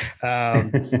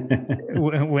 When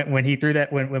he threw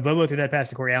that, when Bobo threw that pass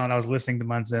to Corey Allen, I was listening to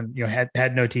Munson,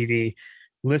 had no TV,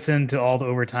 listened to all the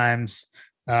overtimes,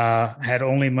 had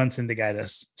only Munson to guide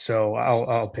us. So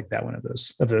I'll pick that one of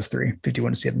those three,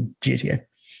 51-7 GATA.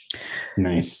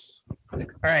 Nice. All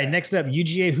right. Next up,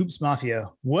 UGA Hoops Mafia.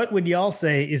 What would y'all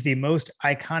say is the most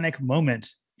iconic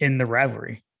moment in the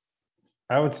rivalry?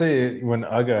 I would say when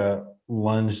Uga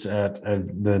lunged at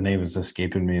the name is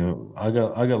escaping me.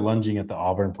 Uga lunging at the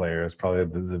Auburn player is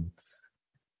probably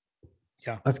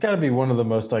Yeah. That's got to be one of the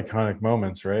most iconic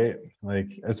moments, right?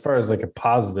 Like, as far as like a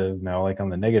positive now, like on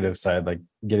the negative side, like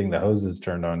getting the hoses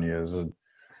turned on you is a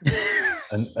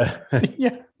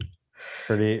Yeah.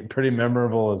 pretty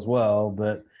memorable as well.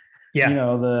 But Yeah.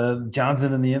 the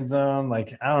Johnson in the end zone,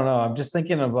 like, I don't know. I'm just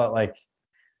thinking about like,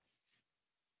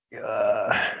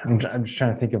 I'm just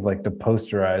trying to think of like the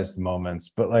posterized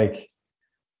moments, but like,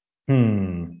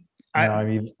 now I,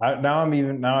 I'm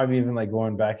even like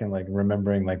going back and like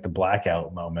remembering like the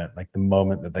blackout moment, like the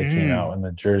moment that they came out in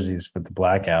the jerseys for the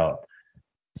blackout.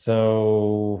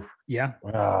 So, yeah.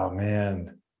 oh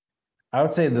man, I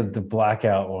would say that the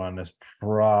blackout one is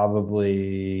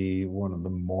probably one of the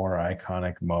more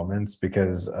iconic moments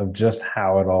because of just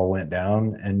how it all went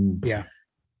down. And Yeah.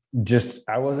 just,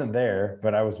 I wasn't there,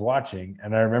 but I was watching,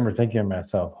 and I remember thinking to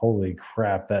myself, holy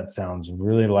crap, that sounds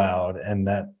really loud. And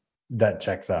that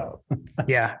checks out.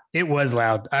 Yeah. It was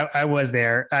loud. I was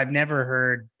there. I've never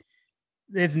heard,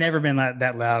 it's never been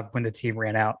that loud when the team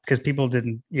ran out because people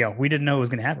didn't, we didn't know it was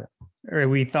going to happen, or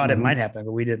we thought it might happen,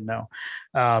 but we didn't know.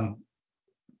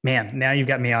 Man, now you've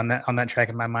got me on that track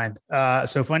in my mind.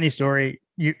 So funny story.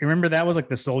 You remember that was like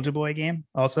the Soldier Boy game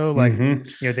also, like,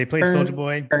 they played Soldier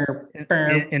Boy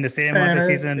in the stadium one this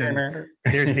season. And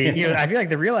there's the, I feel like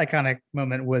the real iconic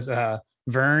moment was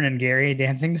Vern and Gary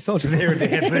dancing to Soldier Boy. They were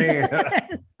dancing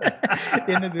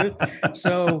in the booth.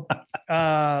 So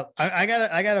I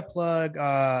gotta plug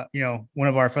one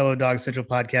of our fellow Dog Central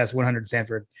podcasts, 100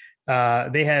 Sanford.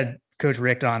 They had Coach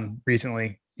Richt on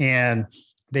recently, and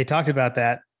they talked about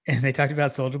that, and they talked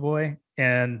about Soldier Boy.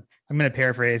 And I'm going to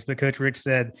paraphrase, but Coach Richt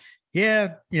said,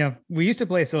 "Yeah, we used to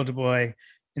play Soldier Boy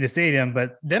in the stadium,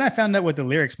 but then I found out what the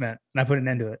lyrics meant, and I put an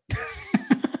end to it."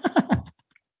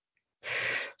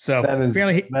 So that is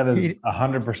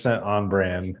 100% on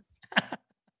brand.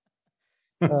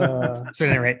 So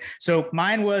anyway, so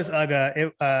mine was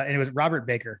Uga, and it was Robert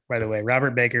Baker, by the way.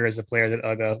 Robert Baker is a player that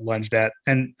Uga lunged at,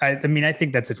 and I mean, I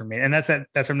think that's it for me. And that's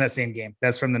from that same game.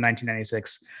 That's from the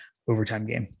 1996 overtime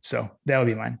game. So that would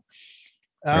be mine.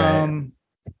 Right.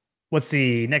 Let's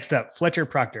see. Next up, Fletcher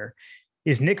Proctor.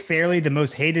 Is Nick Fairley the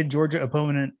most hated Georgia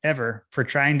opponent ever for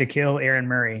trying to kill Aaron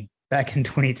Murray back in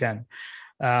 2010?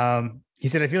 He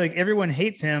said, "I feel like everyone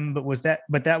hates him,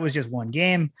 but that was just one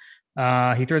game."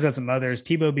 He throws out some others.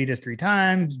 Tebow beat us 3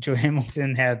 times. Joe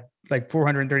Hamilton had like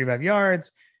 435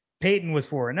 yards. Peyton was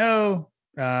 4-0.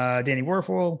 Danny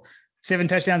Werfel, 7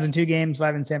 touchdowns in 2 games,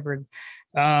 5 in Sanford.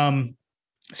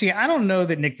 So yeah, I don't know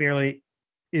that Nick Fairley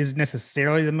is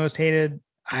necessarily the most hated.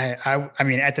 I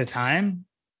mean, at the time,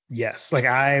 yes. Like,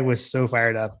 I was so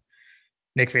fired up.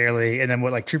 Nick Fairley, and then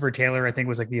like Trooper Taylor, I think,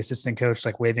 was like the assistant coach,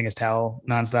 like waving his towel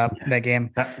nonstop in that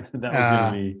game. That was going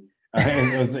to be.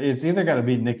 It's either got to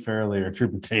be Nick Fairley or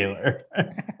Trooper Taylor.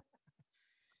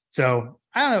 So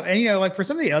I don't know. And, like for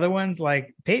some of the other ones,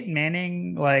 like Peyton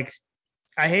Manning, like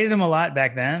I hated him a lot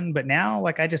back then, but now,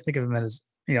 like, I just think of him as,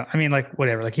 I mean, like,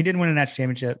 whatever, like he didn't win a national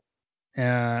championship.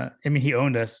 I mean, he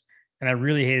owned us, and I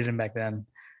really hated him back then,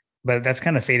 but that's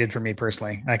kind of faded for me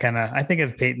personally. I think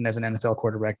of Peyton as an NFL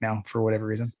quarterback now for whatever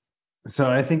reason.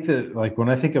 So I think that, like, when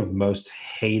I think of most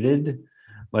hated,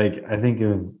 like I think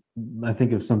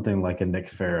of something like a Nick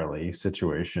Fairley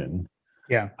situation.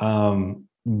 Yeah.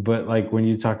 But like when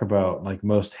you talk about like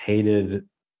most hated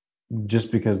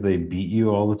just because they beat you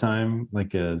all the time,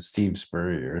 like a Steve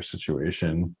Spurrier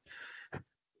situation.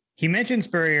 He mentioned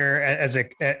Spurrier as at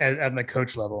the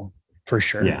coach level for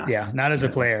sure. Yeah. Not as a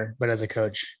player, but as a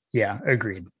coach. Yeah.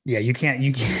 Agreed. Yeah. You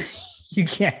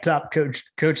can't top coach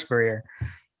Spurrier.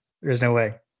 There's no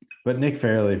way. But Nick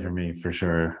Fairley for me, for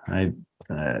sure. I'm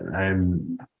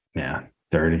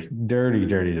dirty.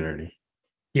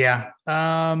 Yeah.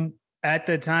 At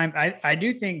the time, I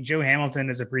do think Joe Hamilton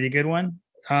is a pretty good one.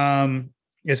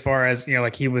 As far as,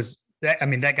 like he was,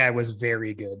 that guy was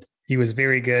very good. He was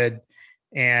very good.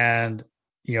 And,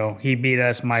 he beat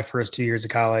us my first 2 years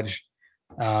of college.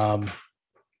 So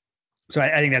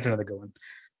I think that's another good one.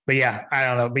 But yeah, I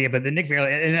don't know. But the Nick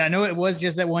Fairley, and I know it was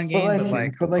just that one game,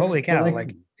 but holy cow.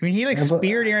 He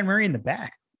speared Aaron Murray in the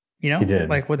back, He did.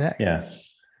 Like, what the heck? Yeah.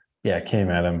 Yeah, it came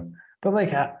at him. But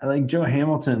like Joe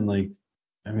Hamilton, like,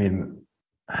 I mean,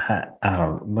 I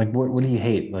don't know. Like, what do you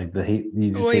hate? Like the hate?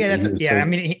 You just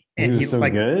he was so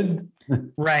good.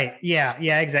 Right. Yeah.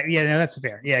 Yeah. Exactly. Yeah. No, that's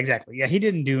fair. Yeah. Exactly. Yeah. He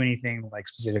didn't do anything like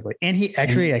specifically, and he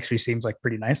actually seems like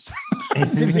pretty nice. He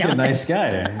seems like a nice guy,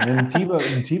 and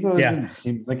Tebow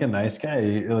seems like a nice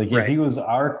guy. Like if he was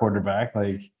our quarterback,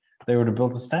 like they would have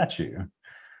built a statue.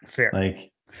 Fair.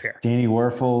 Like fair. Danny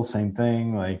Werfel, same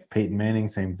thing. Like Peyton Manning,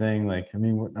 same thing. Like, I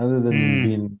mean, other than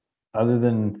being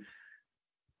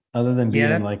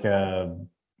like a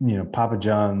Papa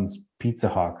John's pizza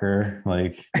hawker.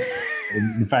 Like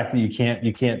the fact that you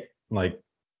can't like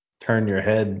turn your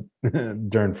head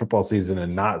during football season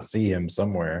and not see him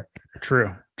somewhere.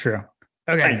 True. Okay.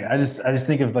 Like, I just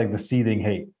think of like the seething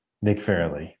hate. Nick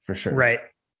Fairley for sure. Right.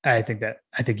 I think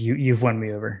you've won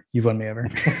me over.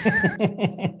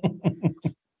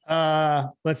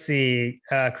 Let's see.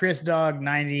 Chris Dog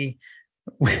 90.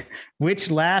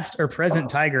 Which last or present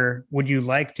tiger would you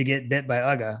like to get bit by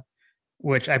Uga?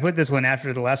 Which I put this one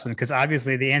after the last one because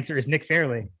obviously the answer is Nick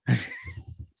Fairley.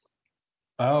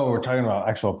 Oh, we're talking about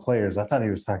actual players. I thought he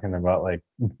was talking about like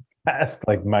past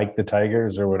like Mike the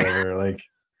Tigers or whatever. Like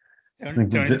Tony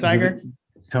the Tiger.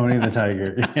 Tony the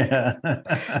Tiger. Yeah.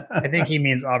 I think he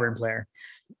means Auburn player.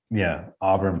 Yeah,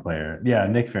 Auburn player. Yeah,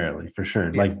 Nick Fairley for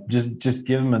sure. Yeah. Like just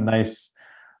give him a nice,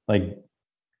 like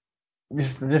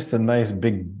just a nice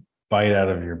big bite out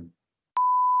of your.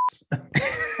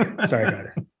 Sorry about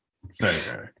it. Sorry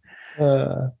about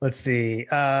it. Let's see.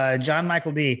 John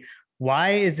Michael D.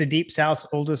 Why is the Deep South's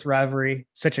oldest rivalry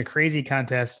such a crazy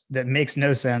contest that makes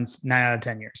no sense 9 out of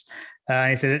 10 years?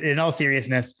 He said, in all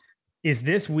seriousness, is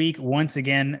this week once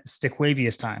again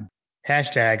Stickwavius time?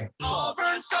 Hashtag.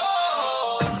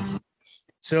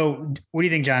 So what do you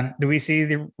think, John? Do we see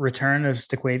the return of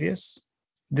Stickwavius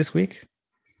this week?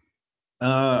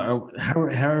 How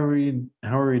are we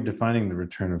defining the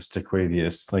return of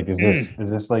Stickwavius? Like, is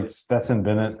this like Stetson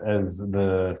Bennett as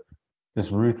this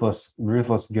ruthless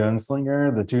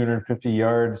gunslinger, the 250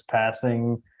 yards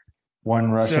passing,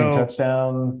 one rushing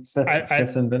touchdown,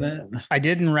 Stetson Bennett? I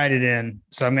didn't write it in,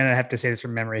 so I'm gonna have to say this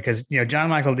from memory because John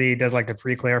Michael D does like to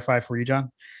pre-clarify for you,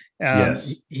 John.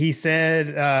 Yes, he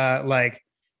said like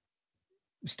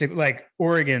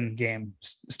Oregon game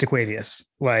Stickwavius,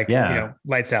 like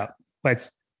lights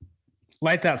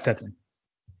out Stetson.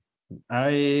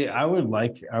 I would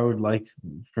like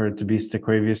for it to be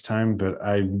Stickwavius time, but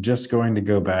I'm just going to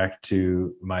go back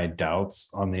to my doubts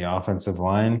on the offensive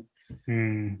line.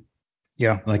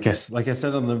 Yeah, like I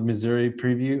said on the Missouri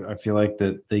preview, I feel like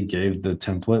that they gave the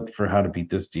template for how to beat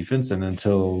this defense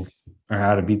or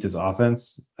how to beat this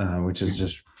offense, which is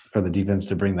just for the defense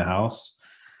to bring the house.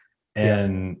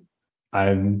 And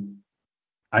I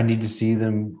need to see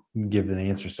them give an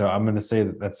answer. So I'm going to say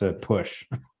that that's a push.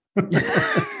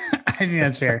 I think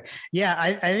that's fair. Yeah,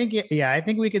 I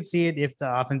think we could see it if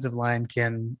the offensive line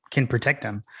can protect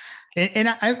them. And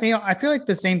I feel like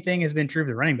the same thing has been true of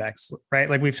the running backs, right?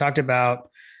 Like we've talked about,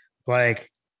 like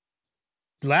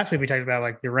last week we talked about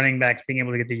like the running backs being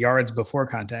able to get the yards before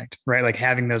contact, right? Like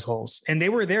having those holes. And they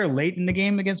were there late in the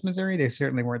game against Missouri. They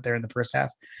certainly weren't there in the first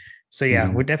half. So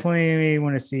we definitely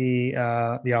want to see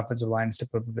the offensive line step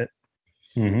up a bit.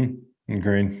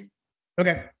 Agreed.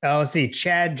 Okay. Let's see.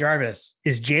 Chad Jarvis,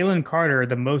 is Jalen Carter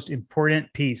the most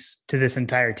important piece to this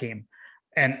entire team?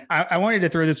 And I wanted to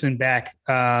throw this one back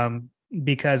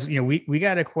because, we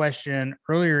got a question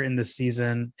earlier in the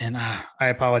season, and I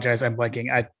apologize, I'm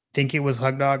blanking. I think it was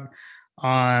Hug Dog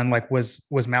on like, was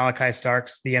Malachi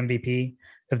Starks the MVP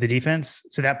of the defense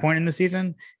to that point in the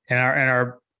season?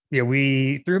 And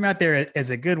we threw him out there as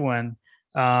a good one.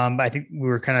 But I think we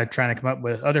were kind of trying to come up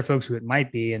with other folks who it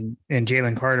might be, and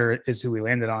Jalen Carter is who we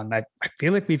landed on. I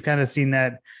feel like we've kind of seen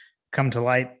that come to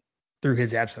light through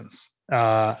his absence,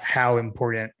 how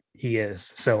important he is.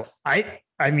 So I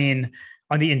mean,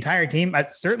 on the entire team,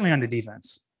 certainly on the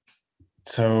defense.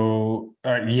 So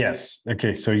yes,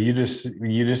 okay. So you just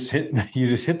hit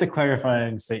the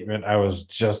clarifying statement I was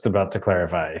just about to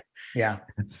clarify. Yeah.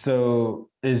 So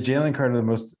is Jalen Carter the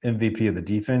most MVP of the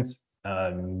defense?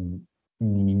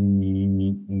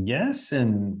 Yes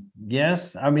and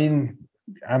yes. I mean,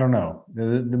 I don't know.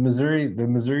 The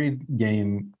Missouri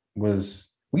game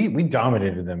was we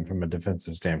dominated them from a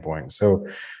defensive standpoint. So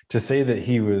to say that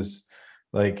he was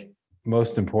like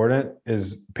most important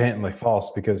is patently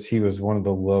false because he was one of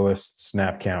the lowest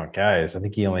snap count guys. I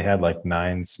think he only had like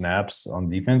 9 snaps on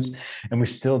defense, and we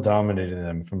still dominated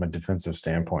them from a defensive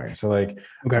standpoint. So like,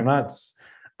 okay. I'm not.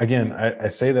 Again, I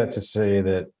say that to say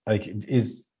that like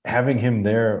is having him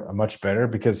there much better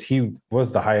because he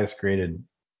was the highest graded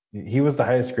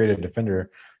defender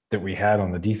that we had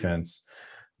on the defense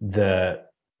that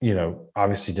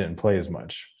obviously didn't play as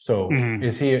much. So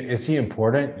is he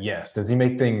important? Yes. Does he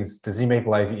make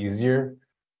life easier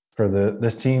for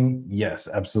this team? Yes,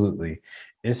 absolutely.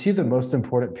 Is he the most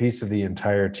important piece of the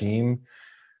entire team?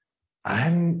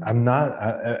 I'm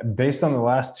not based on the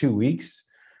last 2 weeks.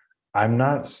 I'm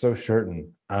not so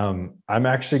certain. I'm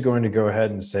actually going to go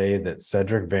ahead and say that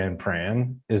Cedric Van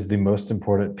Pran is the most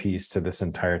important piece to this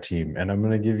entire team. And I'm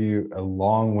going to give you a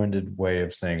long-winded way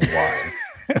of saying why.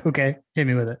 Okay. Hit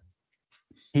me with it.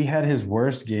 He had his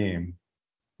worst game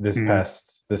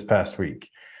this past week.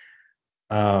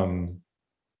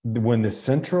 When the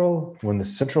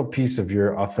central piece of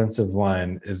your offensive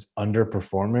line is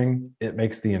underperforming, it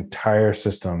makes the entire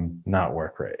system not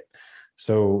work right.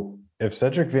 So if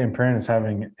Cedric Van Pran is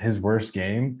having his worst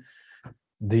game,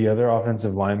 the other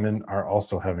offensive linemen are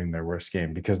also having their worst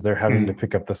game because they're having to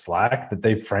pick up the slack that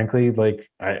they frankly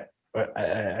I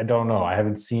don't know. I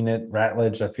haven't seen it.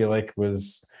 Ratledge, I feel like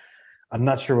I'm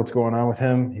not sure what's going on with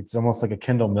him. It's almost like a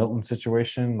Kendall Milton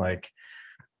situation. Like,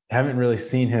 haven't really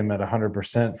seen him at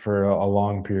 100% for a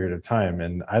long period of time.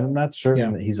 And I'm not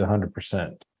certain that he's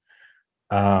 100%.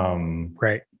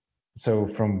 Right. So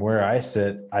from where I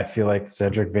sit, I feel like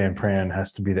Cedric Van Pran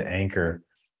has to be the anchor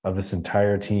of this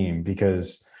entire team,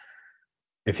 because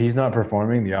if he's not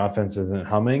performing, the offense isn't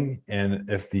humming. And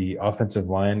if the offensive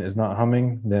line is not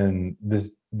humming, then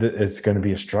it's going to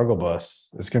be a struggle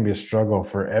bus. It's going to be a struggle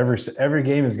for every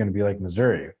game is going to be like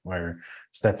Missouri, where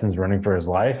Stetson's running for his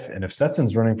life. And if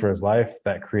Stetson's running for his life,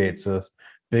 that creates a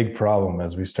big problem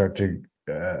as we start to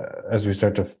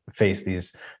face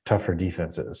these tougher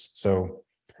defenses. So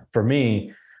for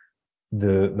me,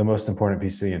 the most important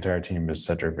piece of the entire team is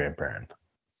Cedric Van Pran.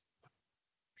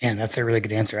 Man, that's a really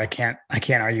good answer. I can't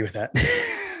argue with that.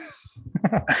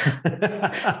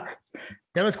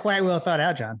 That was quite well thought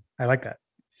out, John. I like that.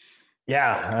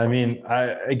 Yeah, I mean,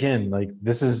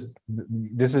 this is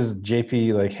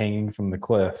JP like hanging from the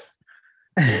cliff.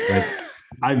 Like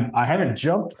I haven't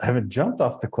jumped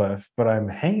off the cliff, but I'm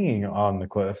hanging on the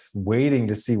cliff, waiting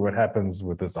to see what happens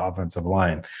with this offensive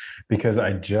line, because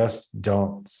I just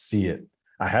don't see it.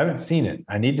 I haven't seen it.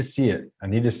 I need to see it. I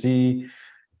need to see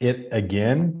it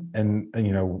again. And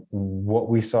what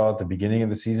we saw at the beginning of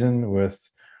the season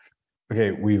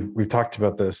we've talked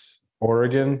about this.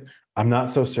 Oregon, I'm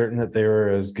not so certain that they were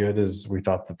as good as we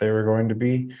thought that they were going to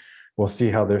be. We'll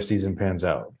see how their season pans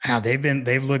out. Wow,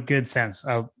 they've looked good since.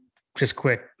 Just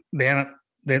quick, they've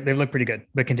looked pretty good,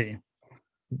 but continue.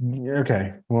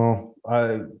 Okay, well,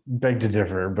 I beg to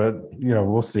differ, but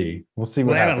we'll see. We'll see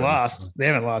what happens. They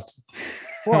haven't lost.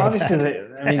 Well, obviously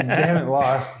they haven't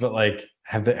lost, but like,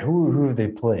 who have they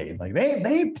played? Like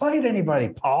they played anybody,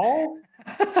 Paul?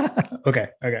 Okay.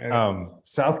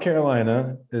 South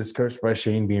Carolina is coached by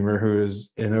Shane Beamer, who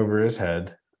is in over his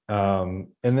head. And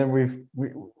then we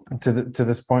to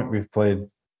this point we've played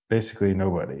basically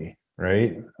nobody,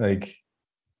 right? Like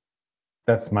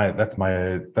that's my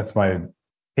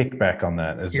kickback on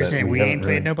that. Is you're that saying we ain't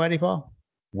played nobody, Paul?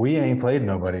 We ain't played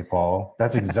nobody, Paul.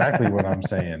 That's exactly what I'm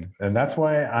saying, and that's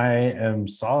why I am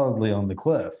solidly on the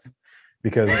cliff,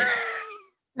 because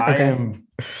I am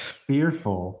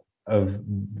fearful of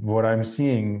what I'm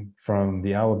seeing from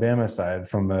the Alabama side,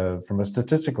 from a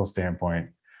statistical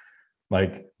standpoint.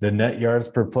 Like the net yards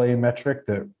per play metric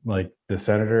that like the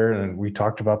Senator, and we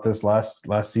talked about this last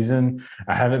season.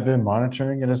 I haven't been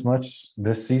monitoring it as much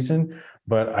this season,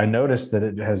 but I noticed that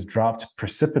it has dropped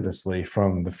precipitously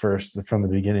from the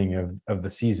beginning of the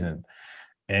season.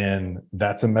 And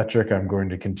that's a metric I'm going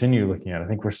to continue looking at. I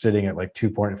think we're sitting at like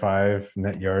 2.5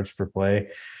 net yards per play,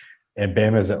 and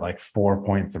Bama's at like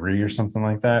 4.3 or something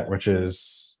like that, which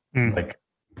is like,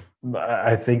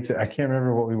 I think I can't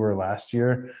remember what we were last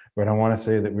year, but I want to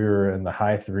say that we were in the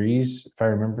high threes, if I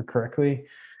remember correctly.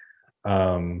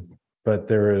 But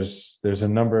there's a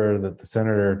number that the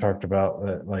Senator talked about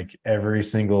that like every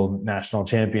single national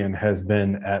champion has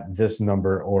been at this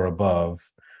number or above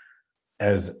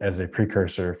as a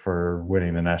precursor for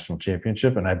winning the national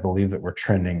championship. And I believe that we're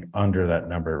trending under that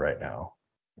number right now.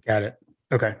 Got it.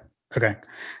 Okay.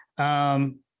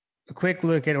 A quick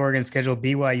look at Oregon's schedule.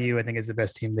 BYU, I think, is the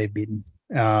best team they've beaten.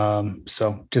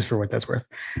 So just for what that's worth.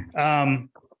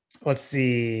 Let's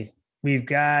see. We've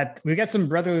got some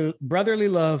brotherly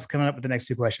love coming up with the next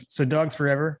two questions. So Dogs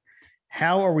Forever,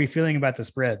 how are we feeling about the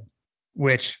spread?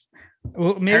 Which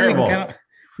maybe terrible. We can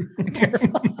count.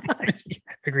 Terrible.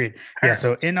 Agreed. Yeah.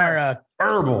 So in our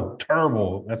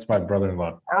terrible. That's my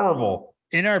brother-in-law. Terrible.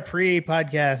 In our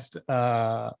pre-podcast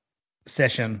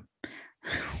session,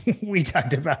 we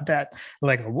talked about that.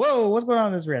 Like, whoa, what's going on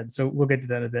in this red? So we'll get to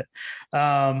that in a bit.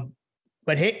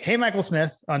 But hey, Michael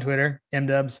Smith on Twitter,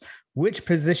 MDubs, which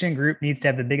position group needs to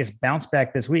have the biggest bounce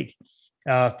back this week?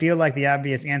 Feel like the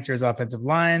obvious answer is offensive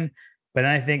line, but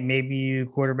I think maybe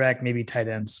quarterback, maybe tight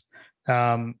ends.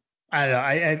 I don't know.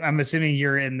 I'm assuming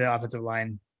you're in the offensive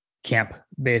line camp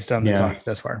based on the talk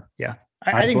thus far. Yeah.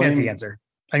 I think that's the answer.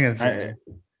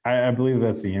 I believe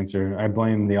that's the answer. I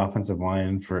blame the offensive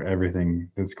line for everything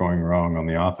that's going wrong on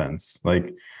the offense.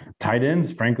 Like tight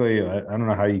ends, frankly, I don't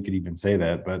know how you could even say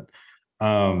that, but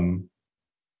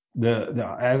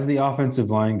the as the offensive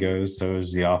line goes, so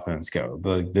does the offense go.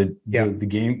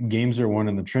 The games are won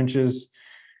in the trenches.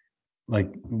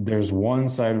 Like there's one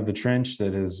side of the trench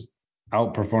that is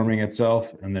outperforming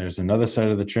itself, and there's another side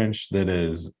of the trench that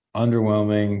is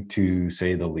underwhelming to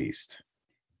say the least.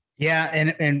 Yeah,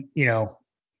 and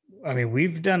I mean,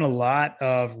 we've done a lot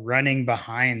of running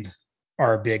behind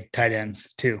our big tight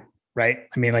ends too, right?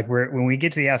 I mean, like when we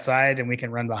get to the outside and we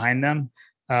can run behind them,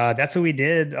 that's what we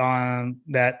did on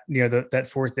that, that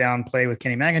fourth down play with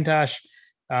Kenny McIntosh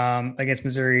against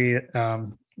Missouri. I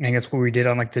think that's what we did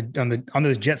on like on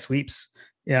those jet sweeps.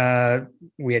 We had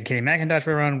Kenny McIntosh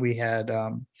run. We had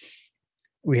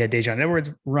Dajon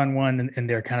Edwards run one, and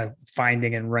they're kind of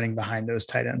finding and running behind those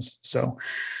tight ends. So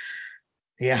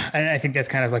yeah, and I think that's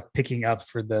kind of like picking up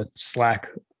for the slack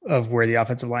of where the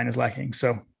offensive line is lacking.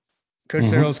 So Coach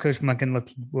Searles, Coach Monken,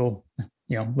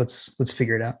 let's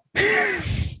figure it out.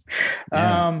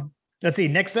 Let's see.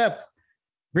 Next up,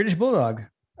 British Bulldog,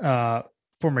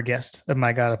 former guest of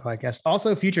My God podcast,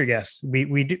 also future guest.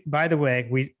 We do, by the way,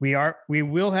 we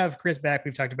will have Chris back.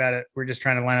 We've talked about it. We're just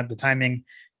trying to line up the timing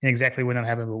and exactly when that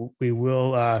happens. But we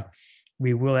will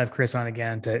have Chris on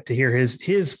again to hear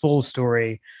his full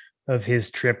story of his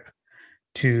trip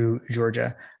to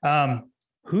Georgia.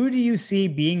 Who do you see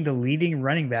being the leading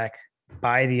running back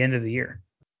by the end of the year?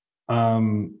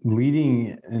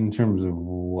 Leading in terms of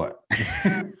what?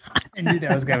 I knew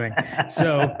that was coming.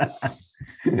 So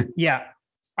yeah,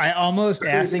 I almost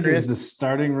asked Chris. Is the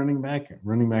starting running back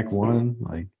one?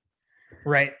 Like,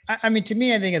 right. I mean, to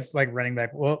me, I think it's like running back.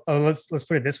 Well, let's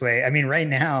put it this way. I mean, right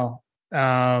now,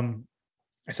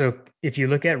 so if you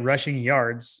look at rushing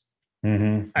yards, I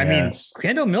mean,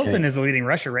 Kendall Milton is the leading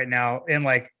rusher right now in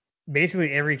like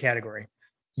basically every category.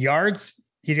 Yards,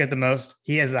 he's got the most.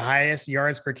 He has the highest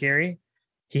yards per carry.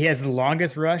 He has the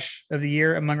longest rush of the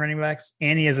year among running backs,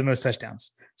 and he has the most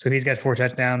touchdowns. So he's got 4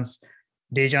 touchdowns.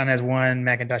 Dajon has 1.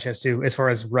 McIntosh has 2 as far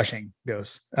as rushing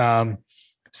goes.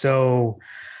 So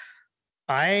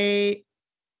I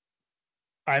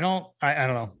don't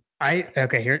know. I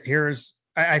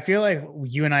feel like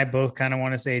you and I both kind of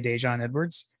want to say Dajon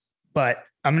Edwards, but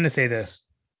I'm going to say this.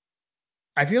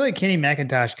 I feel like Kenny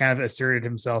McIntosh kind of asserted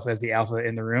himself as the alpha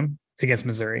in the room against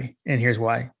Missouri. And here's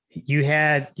why. He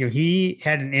had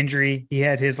an injury. He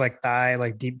had his like thigh,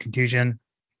 like deep contusion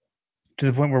to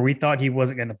the point where we thought he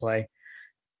wasn't going to play.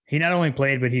 He not only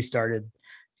played, but he started,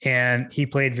 and he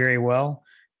played very well.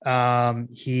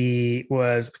 He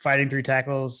was fighting through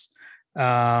tackles.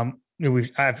 I've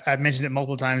mentioned it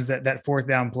multiple times that fourth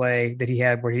down play that he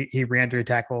had where he ran through a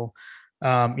tackle.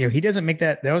 He doesn't make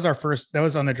that. That was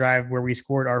on the drive where we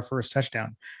scored our first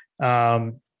touchdown.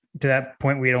 To that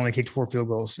point, we had only kicked 4 field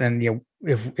goals. And,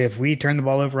 if we turn the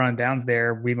ball over on downs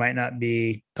there, we might not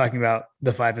be talking about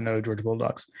the 5-0 Georgia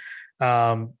Bulldogs.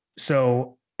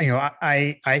 So,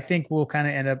 I think we'll kind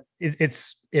of end up,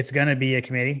 it's going to be a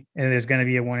committee, and there's going to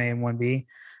be a 1A and 1B.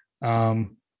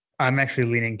 I'm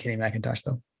actually leaning Kenny McIntosh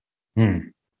though.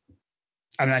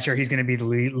 I'm not sure he's going to be the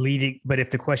leading, but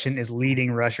if the question is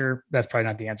leading rusher, that's probably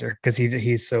not the answer because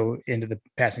he's so into the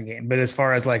passing game. But as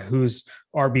far as like who's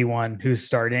RB1, who's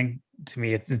starting, to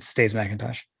me, it stays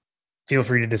McIntosh. Feel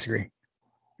free to disagree.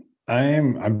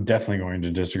 I'm definitely going to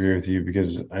disagree with you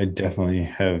because I definitely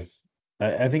have.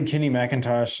 I think Kenny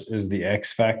McIntosh is the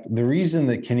X factor. The reason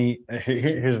that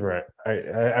here's where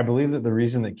I believe that the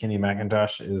reason that Kenny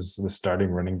McIntosh is the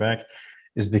starting running back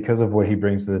is because of what he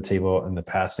brings to the table in the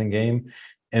passing game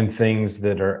and things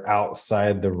that are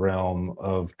outside the realm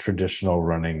of traditional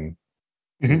running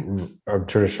or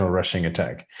traditional rushing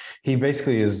attack. He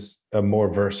basically is a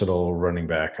more versatile running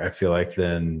back, I feel like,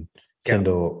 than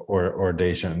Kendall or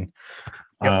Dajon.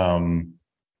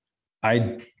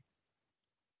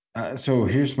 So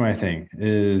here's my thing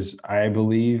is I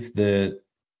believe that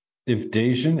if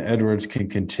Dajon Edwards can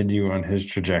continue on his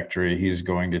trajectory, he's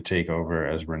going to take over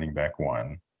as running back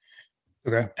 1.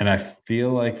 Okay. And I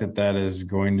feel like that is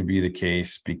going to be the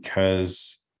case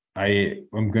because I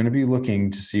am going to be looking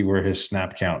to see where his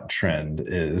snap count trend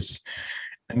is.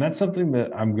 And that's something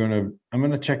that I'm going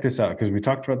to check this out because we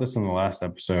talked about this in the last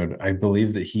episode. I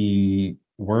believe that he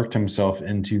worked himself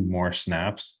into more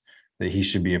snaps that he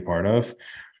should be a part of.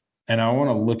 And I want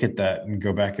to look at that and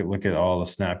go back and look at all the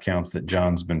snap counts that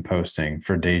John's been posting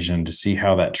for Dajon to see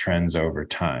how that trends over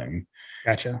time.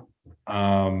 Gotcha.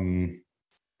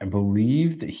 I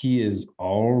believe that he is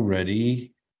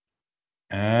already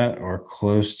at or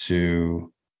close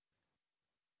to,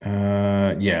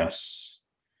 yes.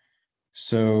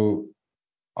 So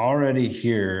already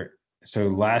here, so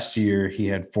last year he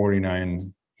had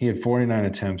 49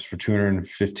 attempts for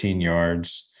 215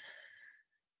 yards.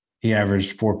 He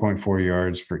averaged 4.4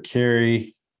 yards per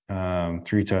carry,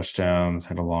 3 touchdowns,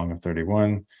 had a long of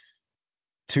 31,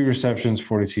 2 receptions,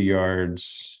 42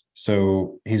 yards.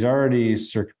 So he's already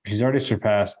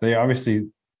surpassed. They obviously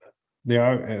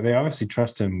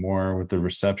trust him more with the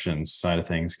receptions side of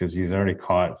things because he's already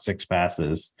caught 6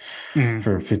 passes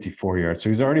for 54 yards. So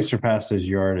he's already surpassed his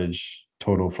yardage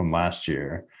total from last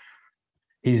year.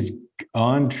 He's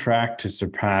on track to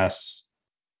surpass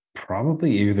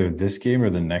probably either this game or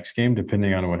the next game,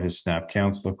 depending on what his snap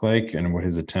counts look like and what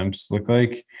his attempts look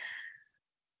like.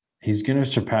 He's going to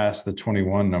surpass the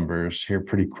 21 numbers here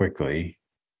pretty quickly.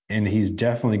 And he's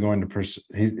definitely going to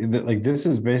this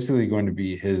is basically going to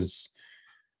be his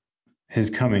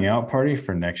coming out party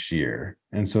for next year.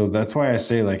 And so that's why I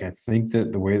say, like, I think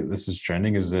that the way that this is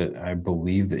trending is that I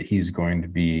believe that he's going to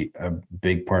be a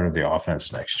big part of the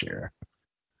offense next year.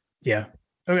 Yeah.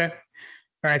 Okay.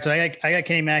 All right. So I got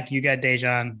Kenny Mack. You got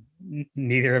Dejon.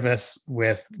 Neither of us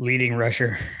with leading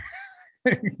rusher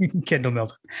Kendall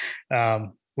Milton.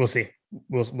 We'll see.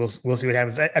 We'll see what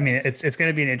happens. I mean, it's going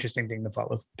to be an interesting thing to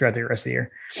follow throughout the rest of the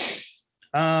year.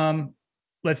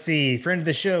 Let's see. Friend of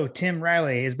the show, Tim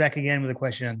Riley, is back again with a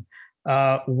question.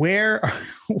 Where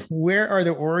are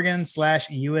the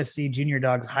Oregon/USC junior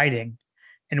dogs hiding,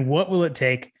 and what will it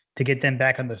take to get them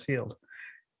back on the field?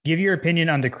 Give your opinion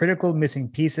on the critical missing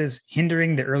pieces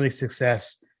hindering the early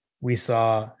success we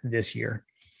saw this year.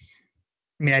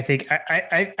 I mean, I think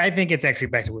it's actually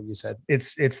back to what you said.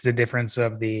 It's the difference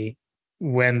of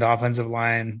when the offensive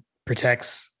line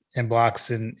protects and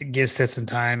blocks and gives sets and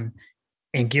time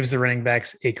and gives the running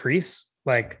backs a crease.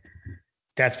 Like,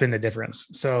 that's been the difference.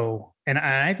 So, and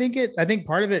I think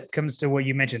part of it comes to what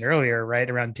you mentioned earlier, right,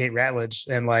 around Tate Ratledge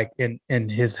and like in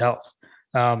his health.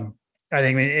 I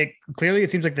think it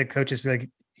seems like the coaches feel like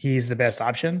he's the best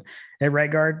option at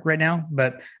right guard right now,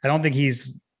 but I don't think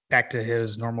he's back to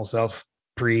his normal self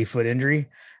pre-foot injury.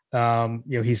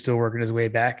 He's still working his way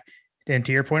back. And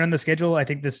to your point on the schedule, I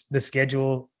think the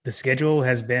schedule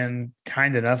has been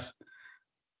kind enough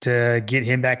to get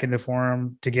him back into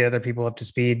form, to get other people up to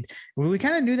speed. We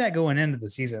kind of knew that going into the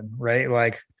season, right?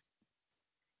 Like,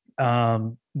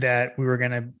 that we were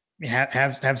going to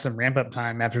have some ramp up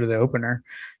time after the opener,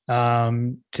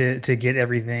 to get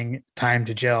everything time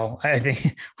to gel. I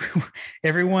think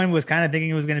everyone was kind of thinking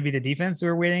it was going to be the defense that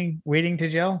were waiting to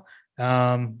gel.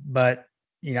 But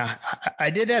I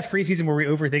did ask preseason, were we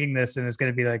overthinking this, and it's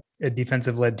going to be like a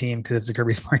defensive led team because it's a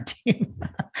Kirby Smart team.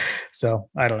 So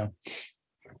I don't know.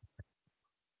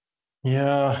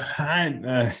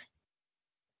 Yeah,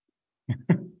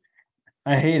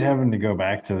 I hate having to go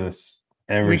back to this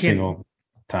every single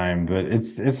time, but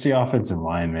it's the offensive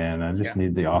line, man. I just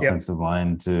need the offensive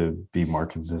line to be more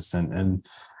consistent. And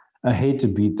I hate to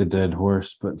beat the dead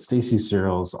horse, but Stacy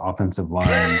Searles' offensive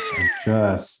lines are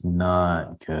just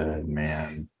not good,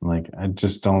 man. Like, I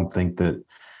just don't think that.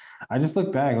 I just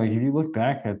look back, like, if you look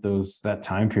back at that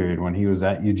time period when he was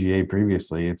at UGA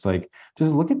previously, it's like,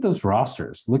 just look at those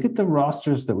rosters. Look at the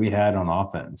rosters that we had on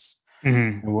offense,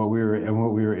 and what we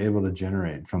were able to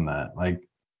generate from that. Like,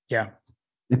 yeah,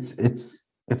 it's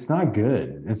not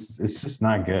good. It's just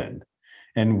not good.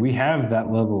 And we have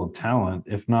that level of talent,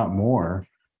 if not more,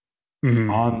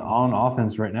 on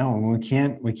offense right now, and we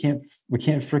can't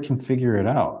freaking figure it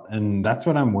out. And that's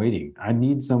what I'm waiting. I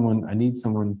need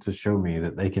someone to show me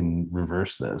that they can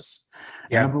reverse this.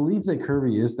 Yeah. And I believe that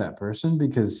Kirby is that person,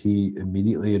 because he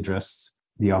immediately addressed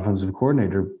the offensive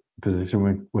coordinator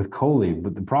position with Coley.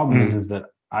 But the problem is that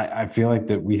I feel like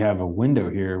that we have a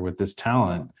window here with this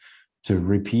talent to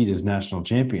repeat as national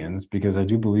champions, because I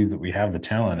do believe that we have the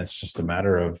talent. It's just a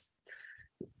matter of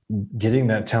getting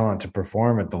that talent to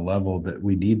perform at the level that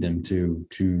we need them to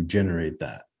generate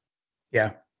that.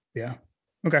 Yeah.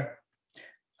 Okay.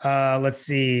 Let's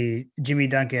see. Jimmy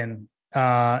Duncan.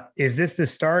 Is this the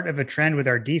start of a trend with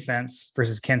our defense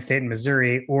versus Kent State and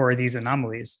Missouri, or are these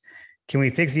anomalies? Can we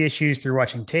fix the issues through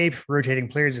watching tape, rotating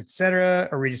players, etc.?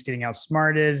 Or are we just getting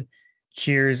outsmarted?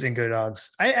 Cheers and go dogs.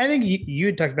 I think you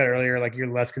had talked about earlier, like,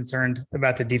 you're less concerned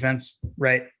about the defense,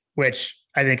 right? Which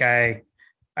I think I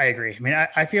agree. I mean,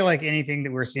 I feel like anything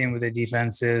that we're seeing with the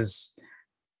defense is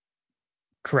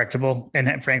correctable, and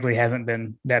that frankly hasn't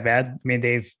been that bad. I mean,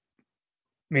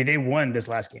 they won this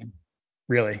last game,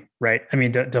 really, right? I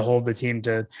mean, to hold the team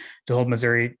to hold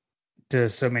Missouri to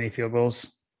so many field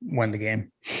goals, won the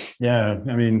game. Yeah,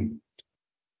 I mean,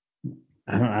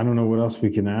 I don't know what else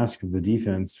we can ask of the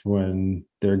defense when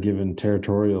they're given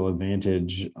territorial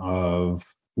advantage of,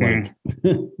 like,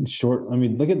 short. I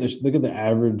mean, look at the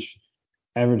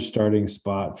average starting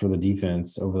spot for the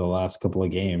defense over the last couple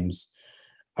of games.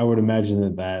 I would imagine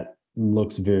that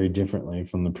looks very differently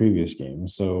from the previous game.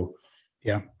 So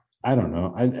Yeah. I don't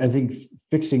know. I think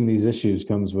fixing these issues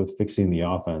comes with fixing the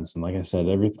offense. And like I said,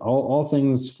 all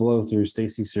things flow through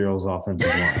Stacey Searles' offensive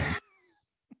line.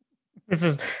 This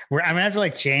is where I'm gonna have to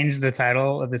like change the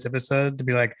title of this episode to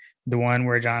be like the one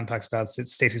where John talks about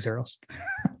Stacey Searles.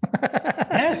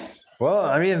 Yes. Well,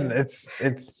 I mean, it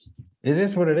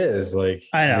is what it is. Like,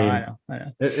 I know.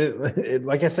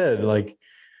 Like I said, like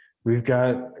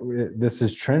this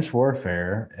is trench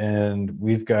warfare, and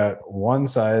we've got one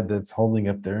side that's holding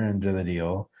up their end of the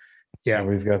deal. Yeah. And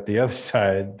we've got the other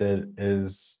side that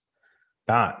is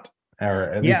not, or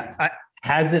at least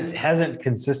hasn't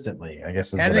consistently, I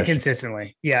guess. Hasn't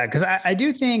consistently. Yeah. Cause I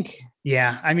do think,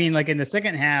 I mean, like in the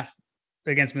second half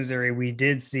against Missouri, we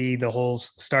did see the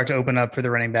holes start to open up for the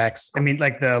running backs. I mean,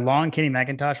 like the long Kenny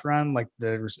McIntosh run, like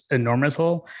the enormous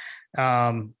hole.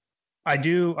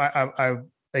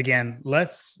 Again,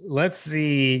 let's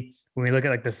see when we look at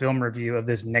like the film review of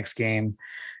this next game,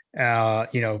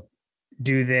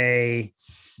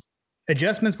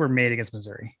 adjustments were made against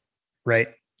Missouri, right?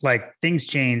 Like things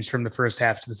changed from the first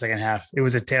half to the second half. It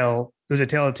was a tale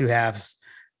of two halves.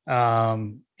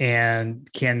 And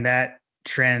can that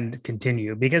trend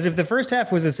continue? Because if the first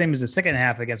half was the same as the second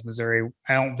half against Missouri,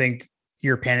 I don't think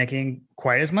you're panicking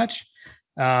quite as much.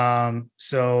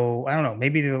 So I don't know,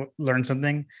 maybe they'll learn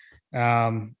something.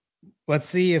 Let's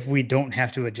see if we don't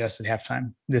have to adjust at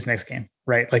halftime this next game,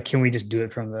 right? Like, can we do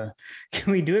it from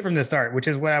the start, which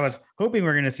is what I was hoping we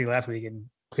were going to see last week. And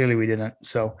clearly we didn't.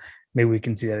 So maybe we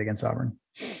can see that against Auburn.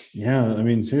 Yeah. I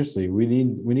mean, seriously, we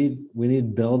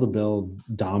need bell to bell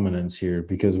dominance here,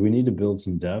 because we need to build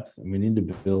some depth, and we need to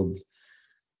build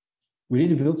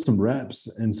some reps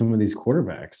in some of these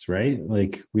quarterbacks, right?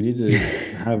 Like we need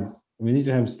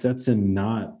to have Stetson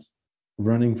not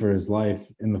running for his life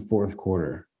in the fourth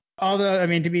quarter. Although, I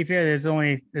mean, to be fair, there's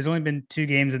only been 2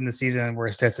 games in the season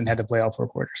where Stetson had to play all 4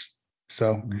 quarters.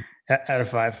 So out of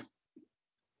 5.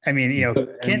 I mean,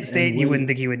 Kent State, you wouldn't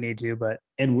think he would need to, but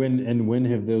when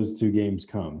have those 2 games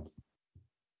come?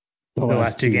 The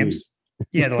last 2 games.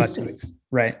 Yeah, the last 2 weeks.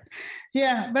 Right.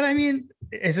 Yeah, but I mean,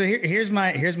 so here's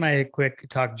my quick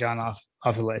talk John off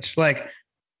the ledge. Like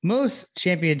most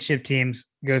championship teams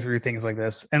go through things like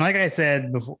this. And like I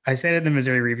said before, I said in the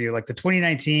Missouri review, like the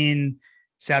 2019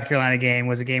 South Carolina game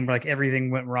was a game where like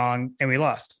everything went wrong and we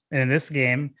lost. And in this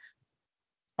game,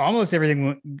 almost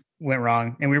everything went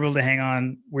wrong and we were able to hang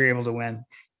on. We were able to win.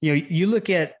 You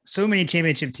look at so many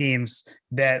championship teams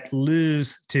that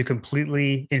lose to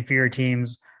completely inferior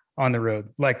teams on the road,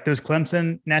 like those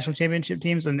Clemson national championship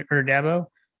teams under Dabo.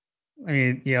 I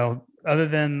mean, other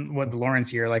than what the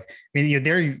Lawrence year, like, I mean,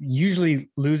 they're usually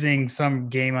losing some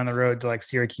game on the road to like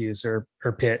Syracuse or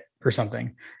Pitt or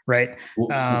something, right?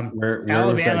 Where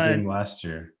Alabama, was that game last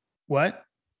year? What?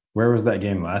 Where was that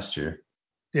game last year?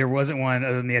 There wasn't one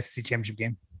other than the SEC championship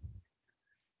game.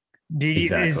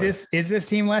 Exactly. Is this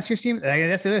team last year's team?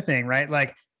 That's the other thing, right?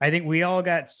 Like, I think we all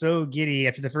got so giddy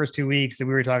after the first 2 weeks that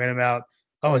we were talking about,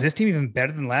 oh, is this team even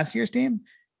better than last year's team?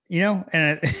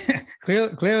 And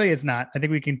clearly it's not. I think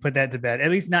we can put that to bed.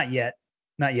 At least not yet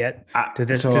to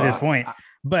this point.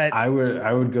 But I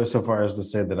would go so far as to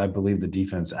say that I believe the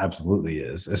defense absolutely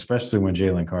is, especially when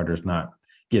Jalen Carter's not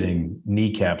getting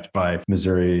kneecapped by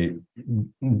Missouri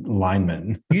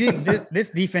linemen. You think this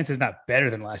defense is not better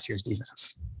than last year's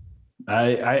defense?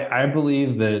 I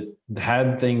believe that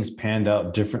had things panned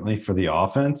out differently for the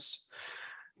offense,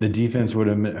 the defense would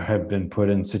have been put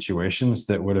in situations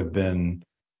that would have been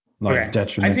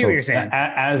detrimental. I see what you're saying.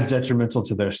 As detrimental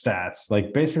to their stats.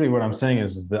 Like basically what I'm saying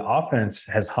is the offense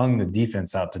has hung the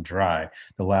defense out to dry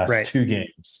the last 2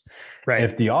 games. Right.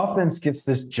 If the offense gets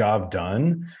this job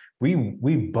done, we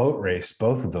boat race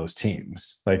both of those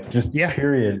teams. Like just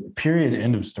period,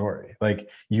 end of story. Like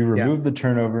you remove the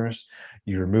turnovers,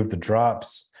 you remove the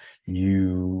drops,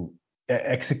 you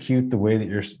execute the way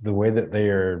that they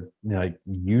are like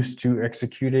used to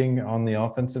executing on the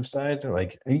offensive side.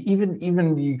 Like even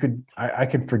you could, I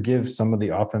could forgive some of the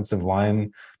offensive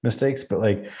line mistakes, but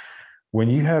like when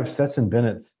you have Stetson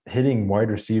Bennett hitting wide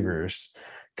receivers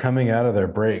coming out of their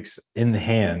breaks in the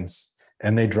hands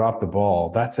and they drop the ball,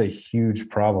 that's a huge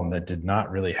problem that did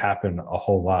not really happen a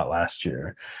whole lot last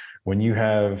year. When you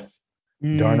have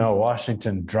Darnell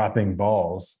Washington dropping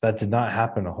balls, that did not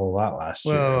happen a whole lot last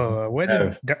year. What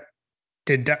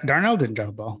did Darnell didn't drop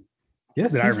a ball?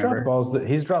 Yes,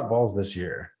 he's dropped balls this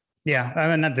year. Yeah,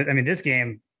 I mean, this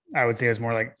game I would say it was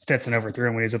more like Stetson overthrew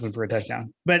him when he was open for a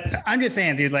touchdown. But I'm just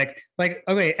saying, dude, like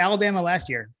okay, Alabama last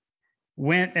year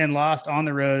went and lost on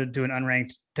the road to an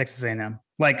unranked Texas A&M.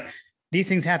 Like these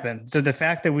things happen. So the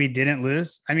fact that we didn't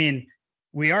lose, I mean,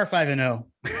 we are 5-0.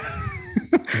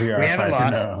 We are We haven't 5 and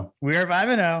lost. 0. We are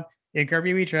 5-0 in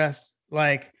Kirby we trust.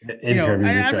 Like, In Kirby we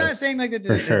I'm not trust, saying like that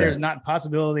for sure. there's not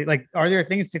possibility. Like, are there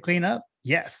things to clean up?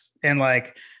 Yes. And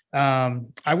like,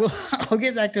 I will, I'll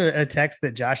get back to a text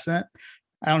that Josh sent.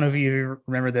 I don't know if you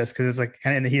remember this because it's like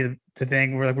kind of in the heat of the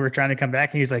thing where like we were trying to come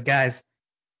back and he's like, guys,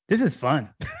 this is fun.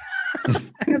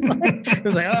 It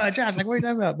was like, oh, Josh, like, what are you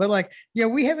talking about? But like,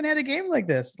 we haven't had a game like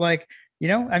this. Like,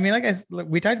 I mean,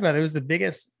 we talked about, it was the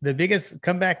biggest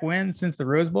comeback win since the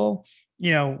Rose Bowl.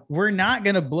 We're not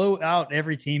going to blow out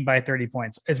every team by 30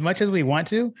 points as much as we want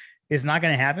to. It's not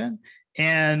going to happen.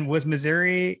 And was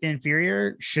Missouri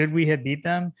inferior? Should we have beat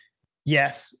them?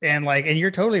 Yes. And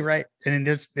you're totally right. And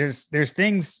there's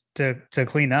things to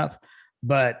clean up.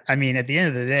 But I mean, at the end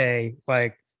of the day,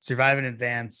 like, survive in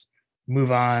advance,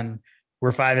 move on.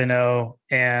 We're 5-0,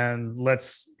 and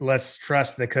let's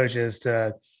trust the coaches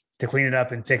to clean it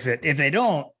up and fix it. If they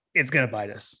don't, it's gonna bite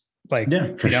us. Like,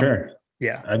 yeah, for sure.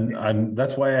 Yeah. I'm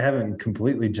that's why I haven't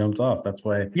completely jumped off. That's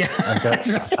why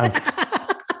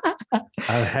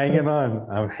I'm hanging on.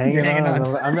 I'm hanging on.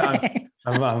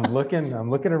 I'm looking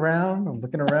around. I'm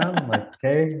like,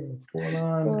 okay, what's going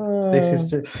on?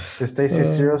 Is Stacy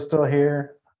Cyril still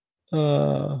here?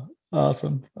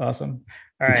 Awesome. All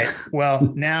right.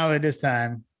 Well, now it is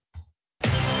time.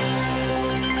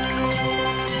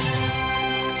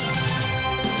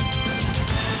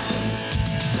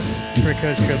 For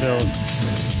Coach Trillbill's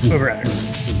over-unders.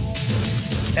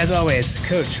 As always,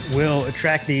 Coach will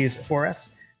track these for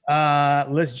us.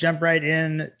 Let's jump right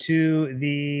in to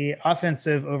the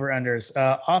offensive over-unders.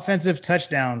 Offensive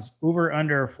touchdowns,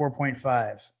 over-under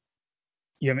 4.5.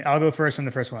 I'll go first on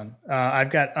the first one. I've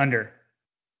got under.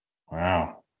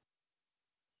 Wow.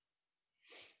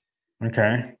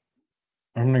 Okay.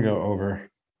 I'm going to go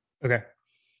over. Okay.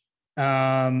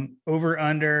 Over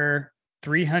under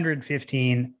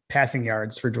 315 passing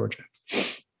yards for Georgia.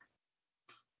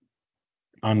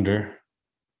 Under.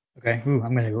 Okay. Ooh,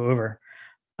 I'm going to go over.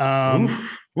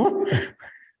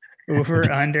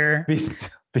 Over under. Be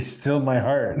still my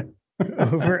heart.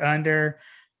 Over under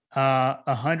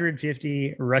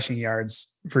 150 rushing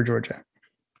yards for Georgia.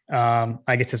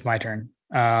 I guess it's my turn.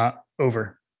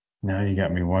 Over. Now you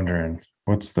got me wondering,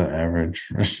 what's the average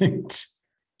rushing?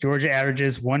 Georgia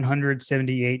averages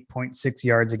 178.6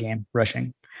 yards a game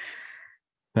rushing.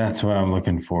 That's what I'm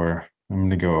looking for. I'm going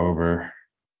to go over.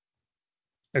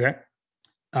 Okay.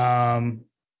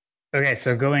 Okay,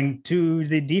 so going to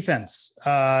the defense,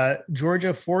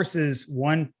 Georgia forces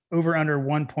over under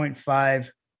 1.5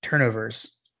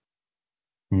 turnovers.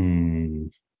 I'm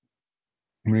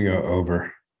going to go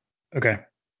over. Okay,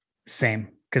 same,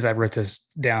 because I wrote this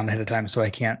down ahead of time, so I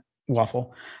can't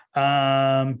waffle.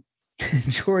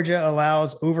 Georgia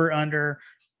allows over under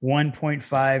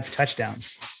 1.5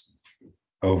 touchdowns.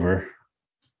 Over.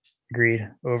 Agreed.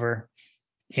 Over.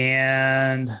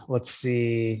 And let's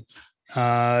see.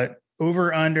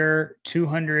 Over under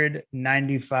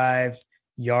 295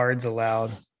 yards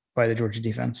allowed by the Georgia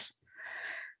defense.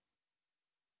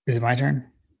 Is it my turn?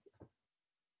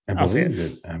 I believe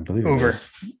it. I believe over. It is.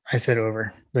 I said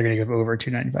over. They're going to go over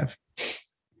 295.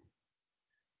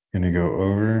 Going to go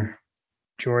over.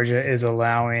 Georgia is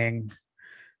allowing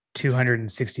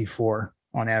 264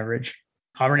 on average.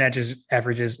 Auburn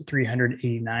averages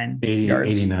 389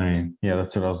 yards. 89. Yeah,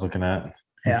 that's what I was looking at.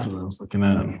 That's what I was looking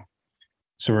at.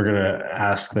 So we're going to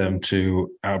ask them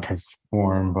to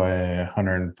outperform by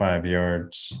 105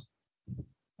 yards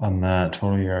on that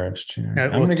total yards. I'm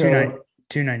going to go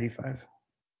 295.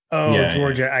 Oh, yeah,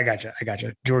 Georgia. Yeah. I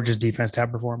gotcha. Georgia's defense to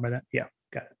outperform by that. Yeah,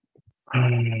 got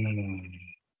it.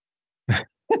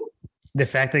 The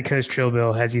fact that Coach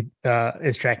Trillbill has you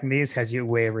is tracking these has you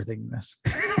way overthinking this.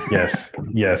 Yes.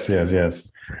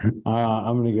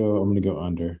 I'm gonna go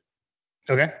under.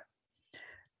 Okay.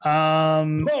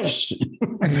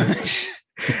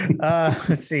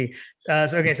 Let's see.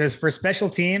 So for special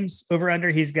teams, over under,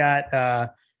 he's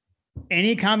got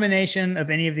any combination of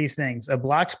any of these things: a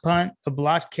blocked punt, a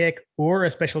blocked kick, or a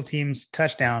special teams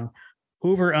touchdown.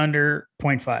 Over under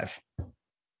 0.5.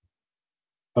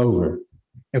 Over.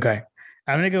 Okay.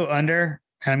 I'm going to go under,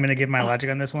 and I'm going to give my logic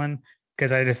on this one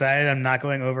because I decided I'm not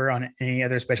going over on any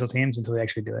other special teams until they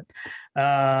actually do it.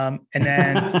 And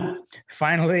then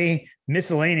finally,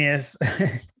 miscellaneous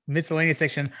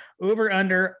section, over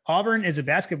under. Auburn is a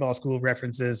basketball school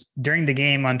references during the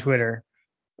game on Twitter.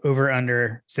 Over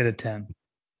under, sit at 10.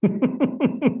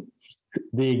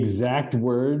 The exact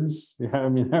words. I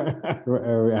mean, how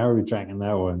are we tracking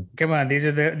that one? Come on, these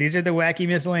are the wacky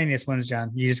miscellaneous ones,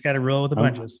 John. You just got to roll with the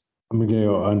punches. I'm gonna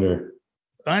go under.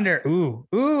 Under. Ooh.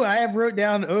 I have wrote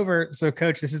down over. So,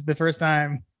 Coach, this is the first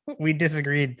time we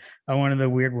disagreed on one of the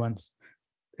weird ones.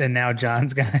 And now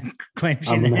John's gonna claim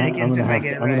I'm gonna shenanigans if I have get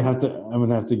to, it I'm right.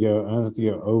 gonna have to go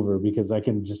over because I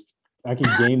can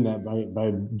game that by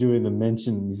doing the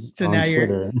mentions So on now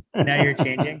Twitter. now you're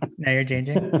changing. Now you're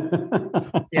changing.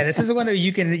 Yeah, this is the one that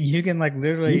you can like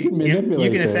literally You can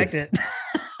manipulate you can affect this. it.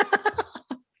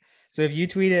 So if you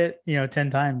tweet it, 10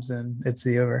 times, then it's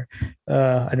the over.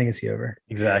 I think it's the over.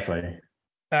 Exactly.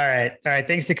 All right.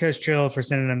 Thanks to Coach Trill for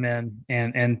sending them in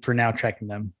and for now tracking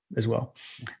them as well.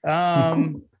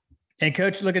 And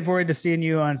Coach, looking forward to seeing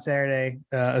you on Saturday,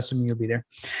 assuming you'll be there.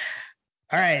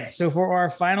 All right. So for our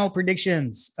final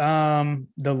predictions, the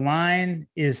line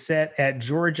is set at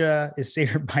Georgia is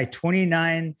favored by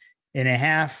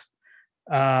 29.5.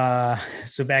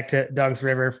 So back to Dogs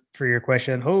River for your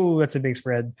question. Oh, that's a big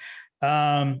spread.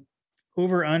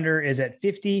 Over under is at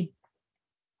 50.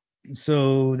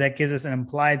 So that gives us an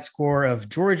implied score of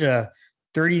Georgia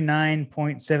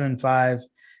 39.75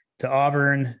 to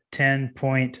Auburn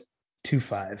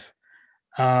 10.25.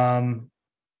 I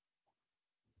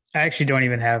actually don't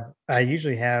even have, I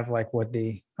usually have like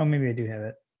maybe I do have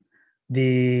it.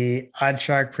 The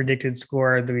OddsShark predicted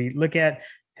score that we look at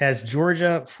has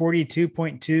Georgia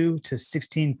 42.2 to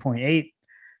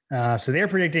 16.8. So they're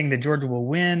predicting that Georgia will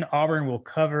win, Auburn will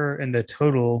cover, and the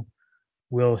total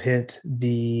will hit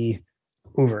the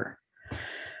over.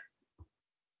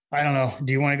 I don't know.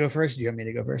 Do you want to go first? Do you want me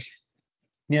to go first?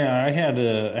 Yeah, I had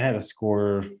a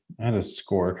score kind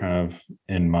of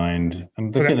in mind.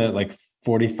 I'm looking at like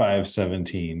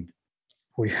 45-17.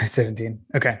 45-17.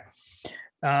 Okay.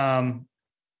 I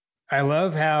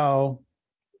love how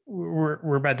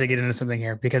we're about to get into something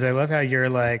here because I love how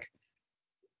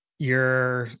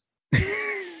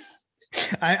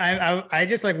I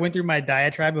just like went through my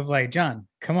diatribe of like, John,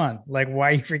 come on, like,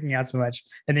 why are you freaking out so much?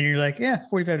 And then you're like, yeah,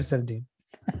 45-17.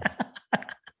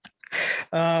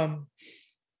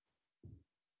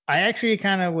 I actually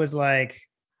kind of was like,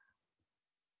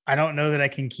 I don't know that I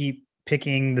can keep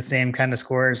picking the same kind of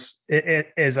scores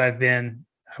as I've been.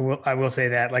 I will say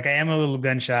that, like, I am a little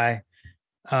gun shy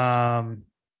of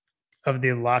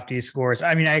the lofty scores.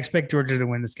 I mean, I expect Georgia to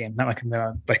win this game. Not like I'm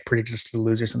gonna like predict just to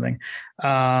lose or something.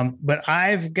 But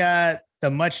I've got a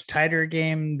much tighter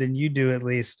game than you do, at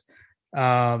least.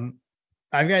 I've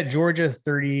got Georgia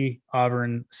 30,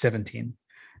 Auburn 17.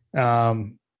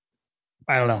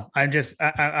 I don't know. I'm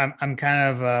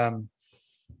kind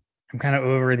of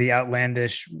over the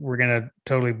outlandish. We're gonna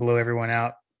totally blow everyone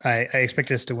out. I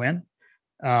expect us to win.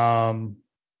 But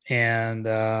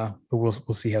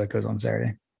we'll see how it goes on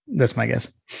Saturday. That's my guess.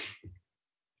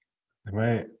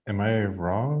 Am I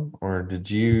wrong, or did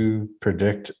you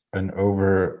predict an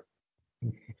over?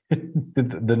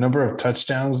 The number of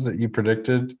touchdowns that you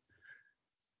predicted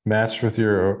matched with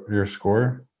your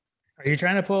score? Are you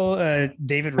trying to pull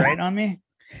David Wright on me?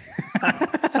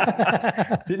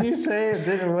 Didn't you say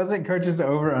it wasn't Coach's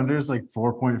over unders like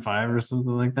 4.5 or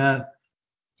something like that?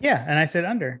 Yeah, and I said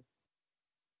under.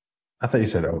 I thought you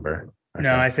said over. Okay.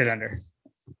 No, I said under.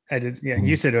 I did. Yeah,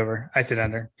 you said over. I said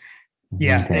under.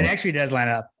 Yeah, okay. It actually does line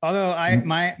up. Although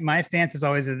my stance is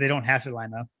always that they don't have to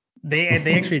line up. They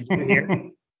actually do here,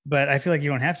 but I feel like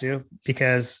you don't have to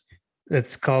because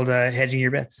it's called hedging your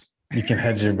bets. You can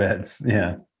hedge your bets.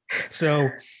 Yeah. So,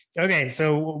 okay.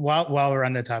 So while we're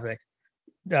on the topic,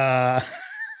 so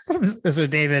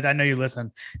David, I know you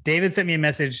listen. David sent me a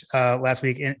message last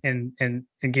week and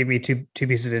gave me two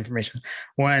pieces of information.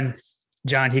 One,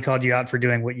 John, he called you out for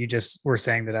doing what you just were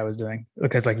saying that I was doing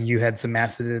because like you had some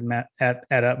math that didn't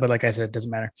add up, but like I said, it doesn't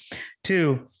matter.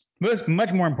 Two,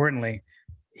 much more importantly,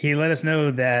 he let us know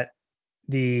that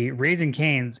the Raising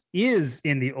Cane's is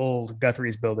in the old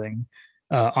Guthrie's building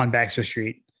on Baxter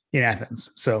Street in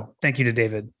Athens. So thank you to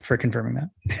David for confirming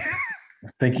that.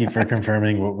 Thank you for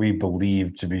confirming what we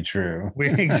believe to be true.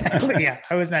 Exactly. Yeah,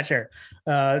 I was not sure.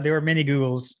 There were many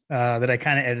Googles that I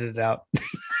kind of edited out.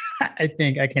 I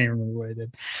think I can't even remember what I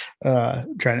did.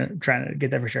 Trying to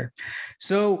get that for sure.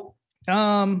 So,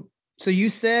 so you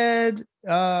said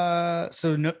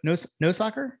so no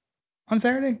soccer on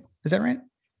Saturday? Is that right?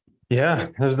 Yeah,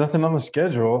 there's nothing on the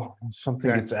schedule.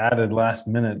 Something gets added last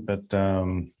minute, but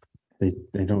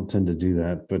they don't tend to do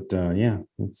that. But yeah,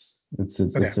 it's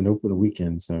an open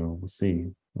weekend, so we'll see.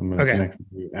 I'm gonna connect with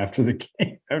you after the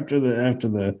game, after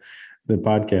the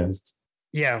podcast.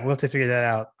 Yeah, we'll have to figure that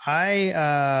out.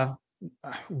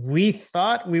 We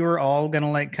thought we were all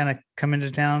gonna like kind of come into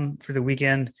town for the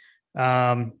weekend,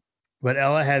 but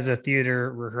Ella has a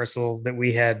theater rehearsal that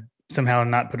we had somehow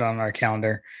not put on our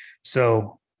calendar,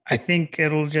 so I think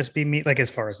it'll just be me. Like as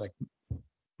far as like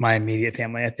my immediate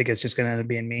family, I think it's just gonna end up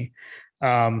being me.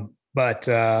 But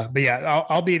yeah,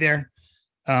 I'll be there.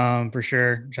 for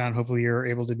sure. John, hopefully you're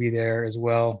able to be there as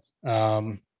well.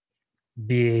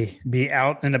 Be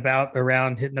out and about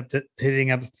around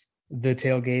hitting up the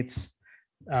tailgates.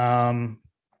 And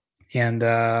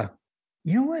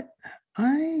you know what?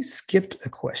 I skipped a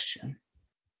question.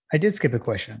 I did skip a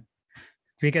question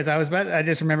because I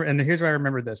just remember, and here's why I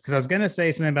remembered this, because I was going to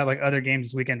say something about like other games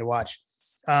this weekend to watch.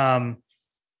 I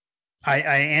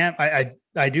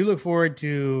do look forward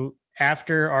to,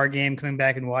 after our game, coming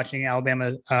back and watching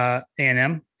Alabama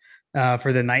A&M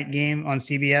for the night game on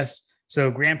CBS.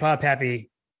 So Grandpa Pappy,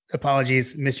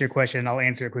 apologies, missed your question. I'll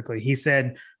answer it quickly. He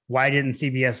said, why didn't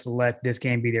CBS let this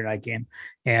game be their night game?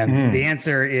 And the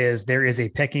answer is there is a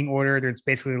pecking order. It's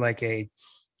basically like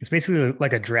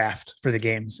a draft for the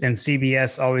games, and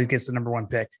CBS always gets the number one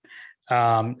pick.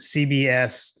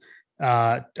 CBS,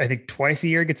 I think twice a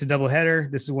year, gets a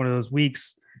doubleheader. This is one of those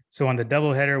weeks. So on the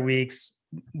doubleheader weeks,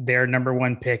 their number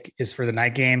one pick is for the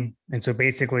night game. And so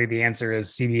basically the answer is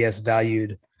CBS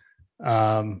valued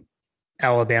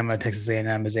Alabama, Texas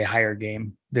A&M as a higher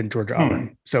game than Georgia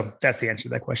Auburn. So that's the answer to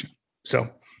that question. So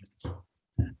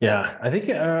yeah, I think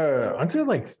aren't there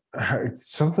like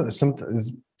something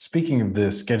speaking of the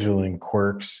scheduling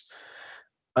quirks,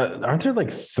 aren't there like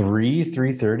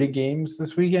 3:30 games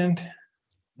this weekend?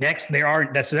 That's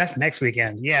next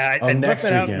weekend. Yeah, I next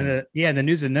that out weekend. in the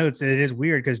news and notes. It is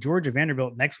weird because Georgia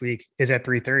Vanderbilt next week is at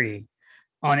 3:30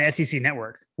 on SEC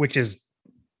Network, which is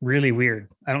really weird.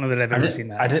 I don't know that I've ever seen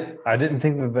that. I didn't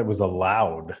think that was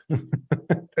allowed.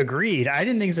 Agreed. I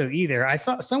didn't think so either. I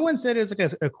saw someone said it was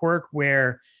like a quirk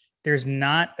where there's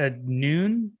not a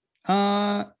noon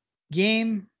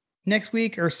game next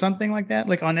week or something like that,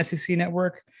 like on SEC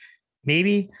Network,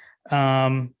 maybe.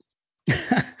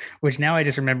 Which now I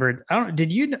just remembered.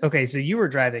 Okay, so you were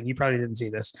driving. You probably didn't see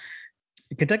this.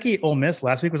 Kentucky Ole Miss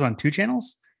last week was on 2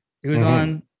 channels. It was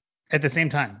on at the same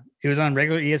time. It was on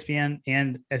regular ESPN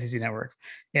and SEC Network.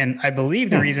 And I believe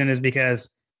the reason is because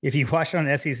if you watched it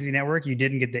on SEC Network, you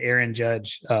didn't get the Aaron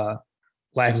Judge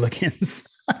live look-ins.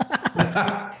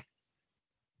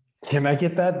 Can I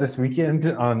get that this weekend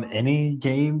on any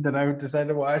game that I would decide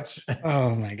to watch?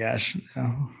 Oh my gosh.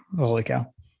 Oh, holy cow.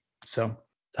 So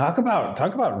talk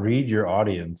about read your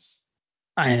audience.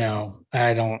 I know.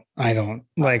 I don't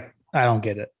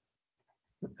get it.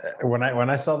 When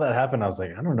I saw that happen, I was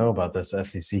like, I don't know about this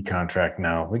SEC contract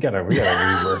now. We gotta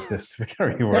rework this. We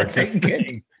gotta rework this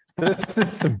thing. This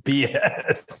is some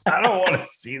BS. I don't want to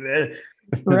see this.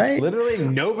 Right? Literally,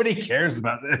 nobody cares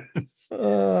about this.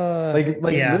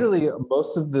 Literally,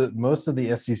 most of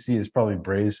the SEC is probably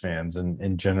Braves fans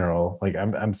in general. Like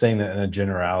I'm saying that in a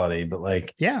generality, but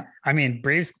like, yeah, I mean,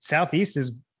 Braves Southeast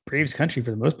is Braves country for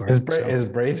the most part. Is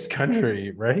Braves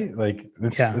country, right? Like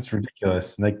it's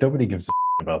ridiculous. Like nobody gives a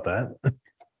about that.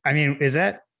 I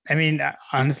mean,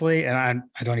 honestly, and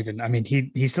I don't even. I mean,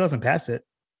 he still hasn't passed it,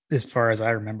 as far as I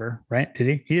remember, right? Did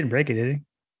he? He didn't break it, did he?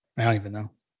 I don't even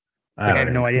know. I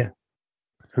have no idea.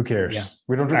 Who cares? Yeah.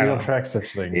 We don't track such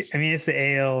things. I mean, it's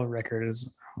the AL record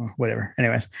is whatever.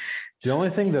 Anyways, the only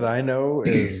thing that I know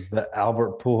is that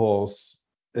Albert Pujols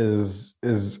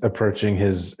is approaching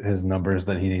his numbers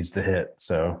that he needs to hit.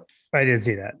 So I did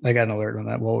see that. I got an alert on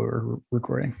that while we were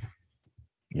recording.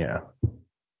 Yeah.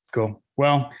 Cool.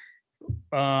 Well,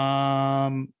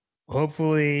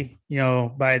 hopefully,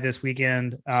 by this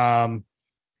weekend, the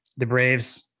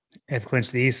Braves have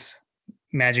clinched the East.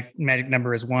 Magic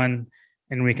number is 1,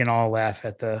 and we can all laugh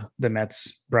at the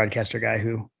Mets broadcaster guy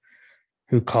who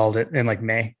called it in like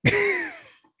May.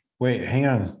 Wait, hang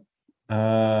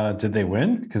on. Did they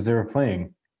win? Because they were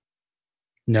playing.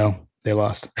 No, they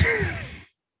lost.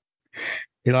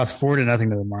 They lost 4-0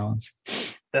 to the Marlins.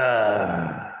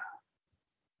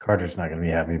 Carter's not going to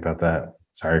be happy about that.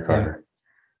 Sorry, Carter.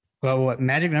 Yeah. Well,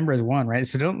 magic number is 1, right?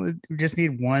 So don't we just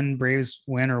need 1 Braves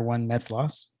win or 1 Mets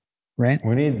loss, right?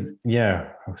 We need,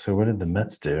 yeah. So what did the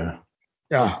Mets do?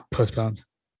 Oh, postponed.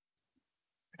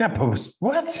 Not post.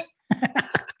 What?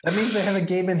 That means they have a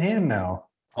game in hand now.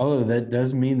 Oh, that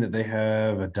does mean that they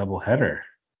have a doubleheader.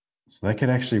 So that could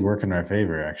actually work in our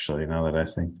favor, actually, now that I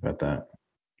think about that.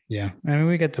 Yeah. I mean,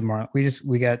 we got the Marlins.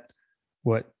 We got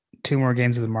what? 2 more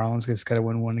games of the Marlins. Just got to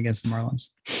win 1 against the Marlins.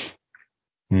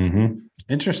 Mm-hmm.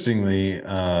 Interestingly,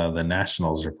 the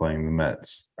Nationals are playing the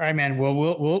Mets. All right, man. Well,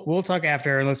 we'll talk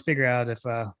after. Let's figure out if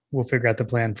we'll figure out the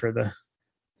plan for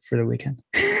the weekend.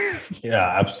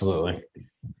 Yeah, absolutely.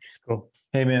 Cool.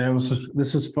 Hey, man,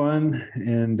 this was fun,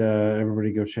 and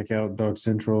everybody go check out Dog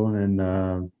Central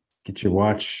and get your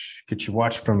watch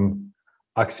from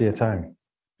Oxia Time.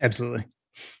 Absolutely.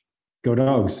 Go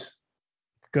Dogs.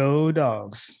 Go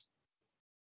Dogs.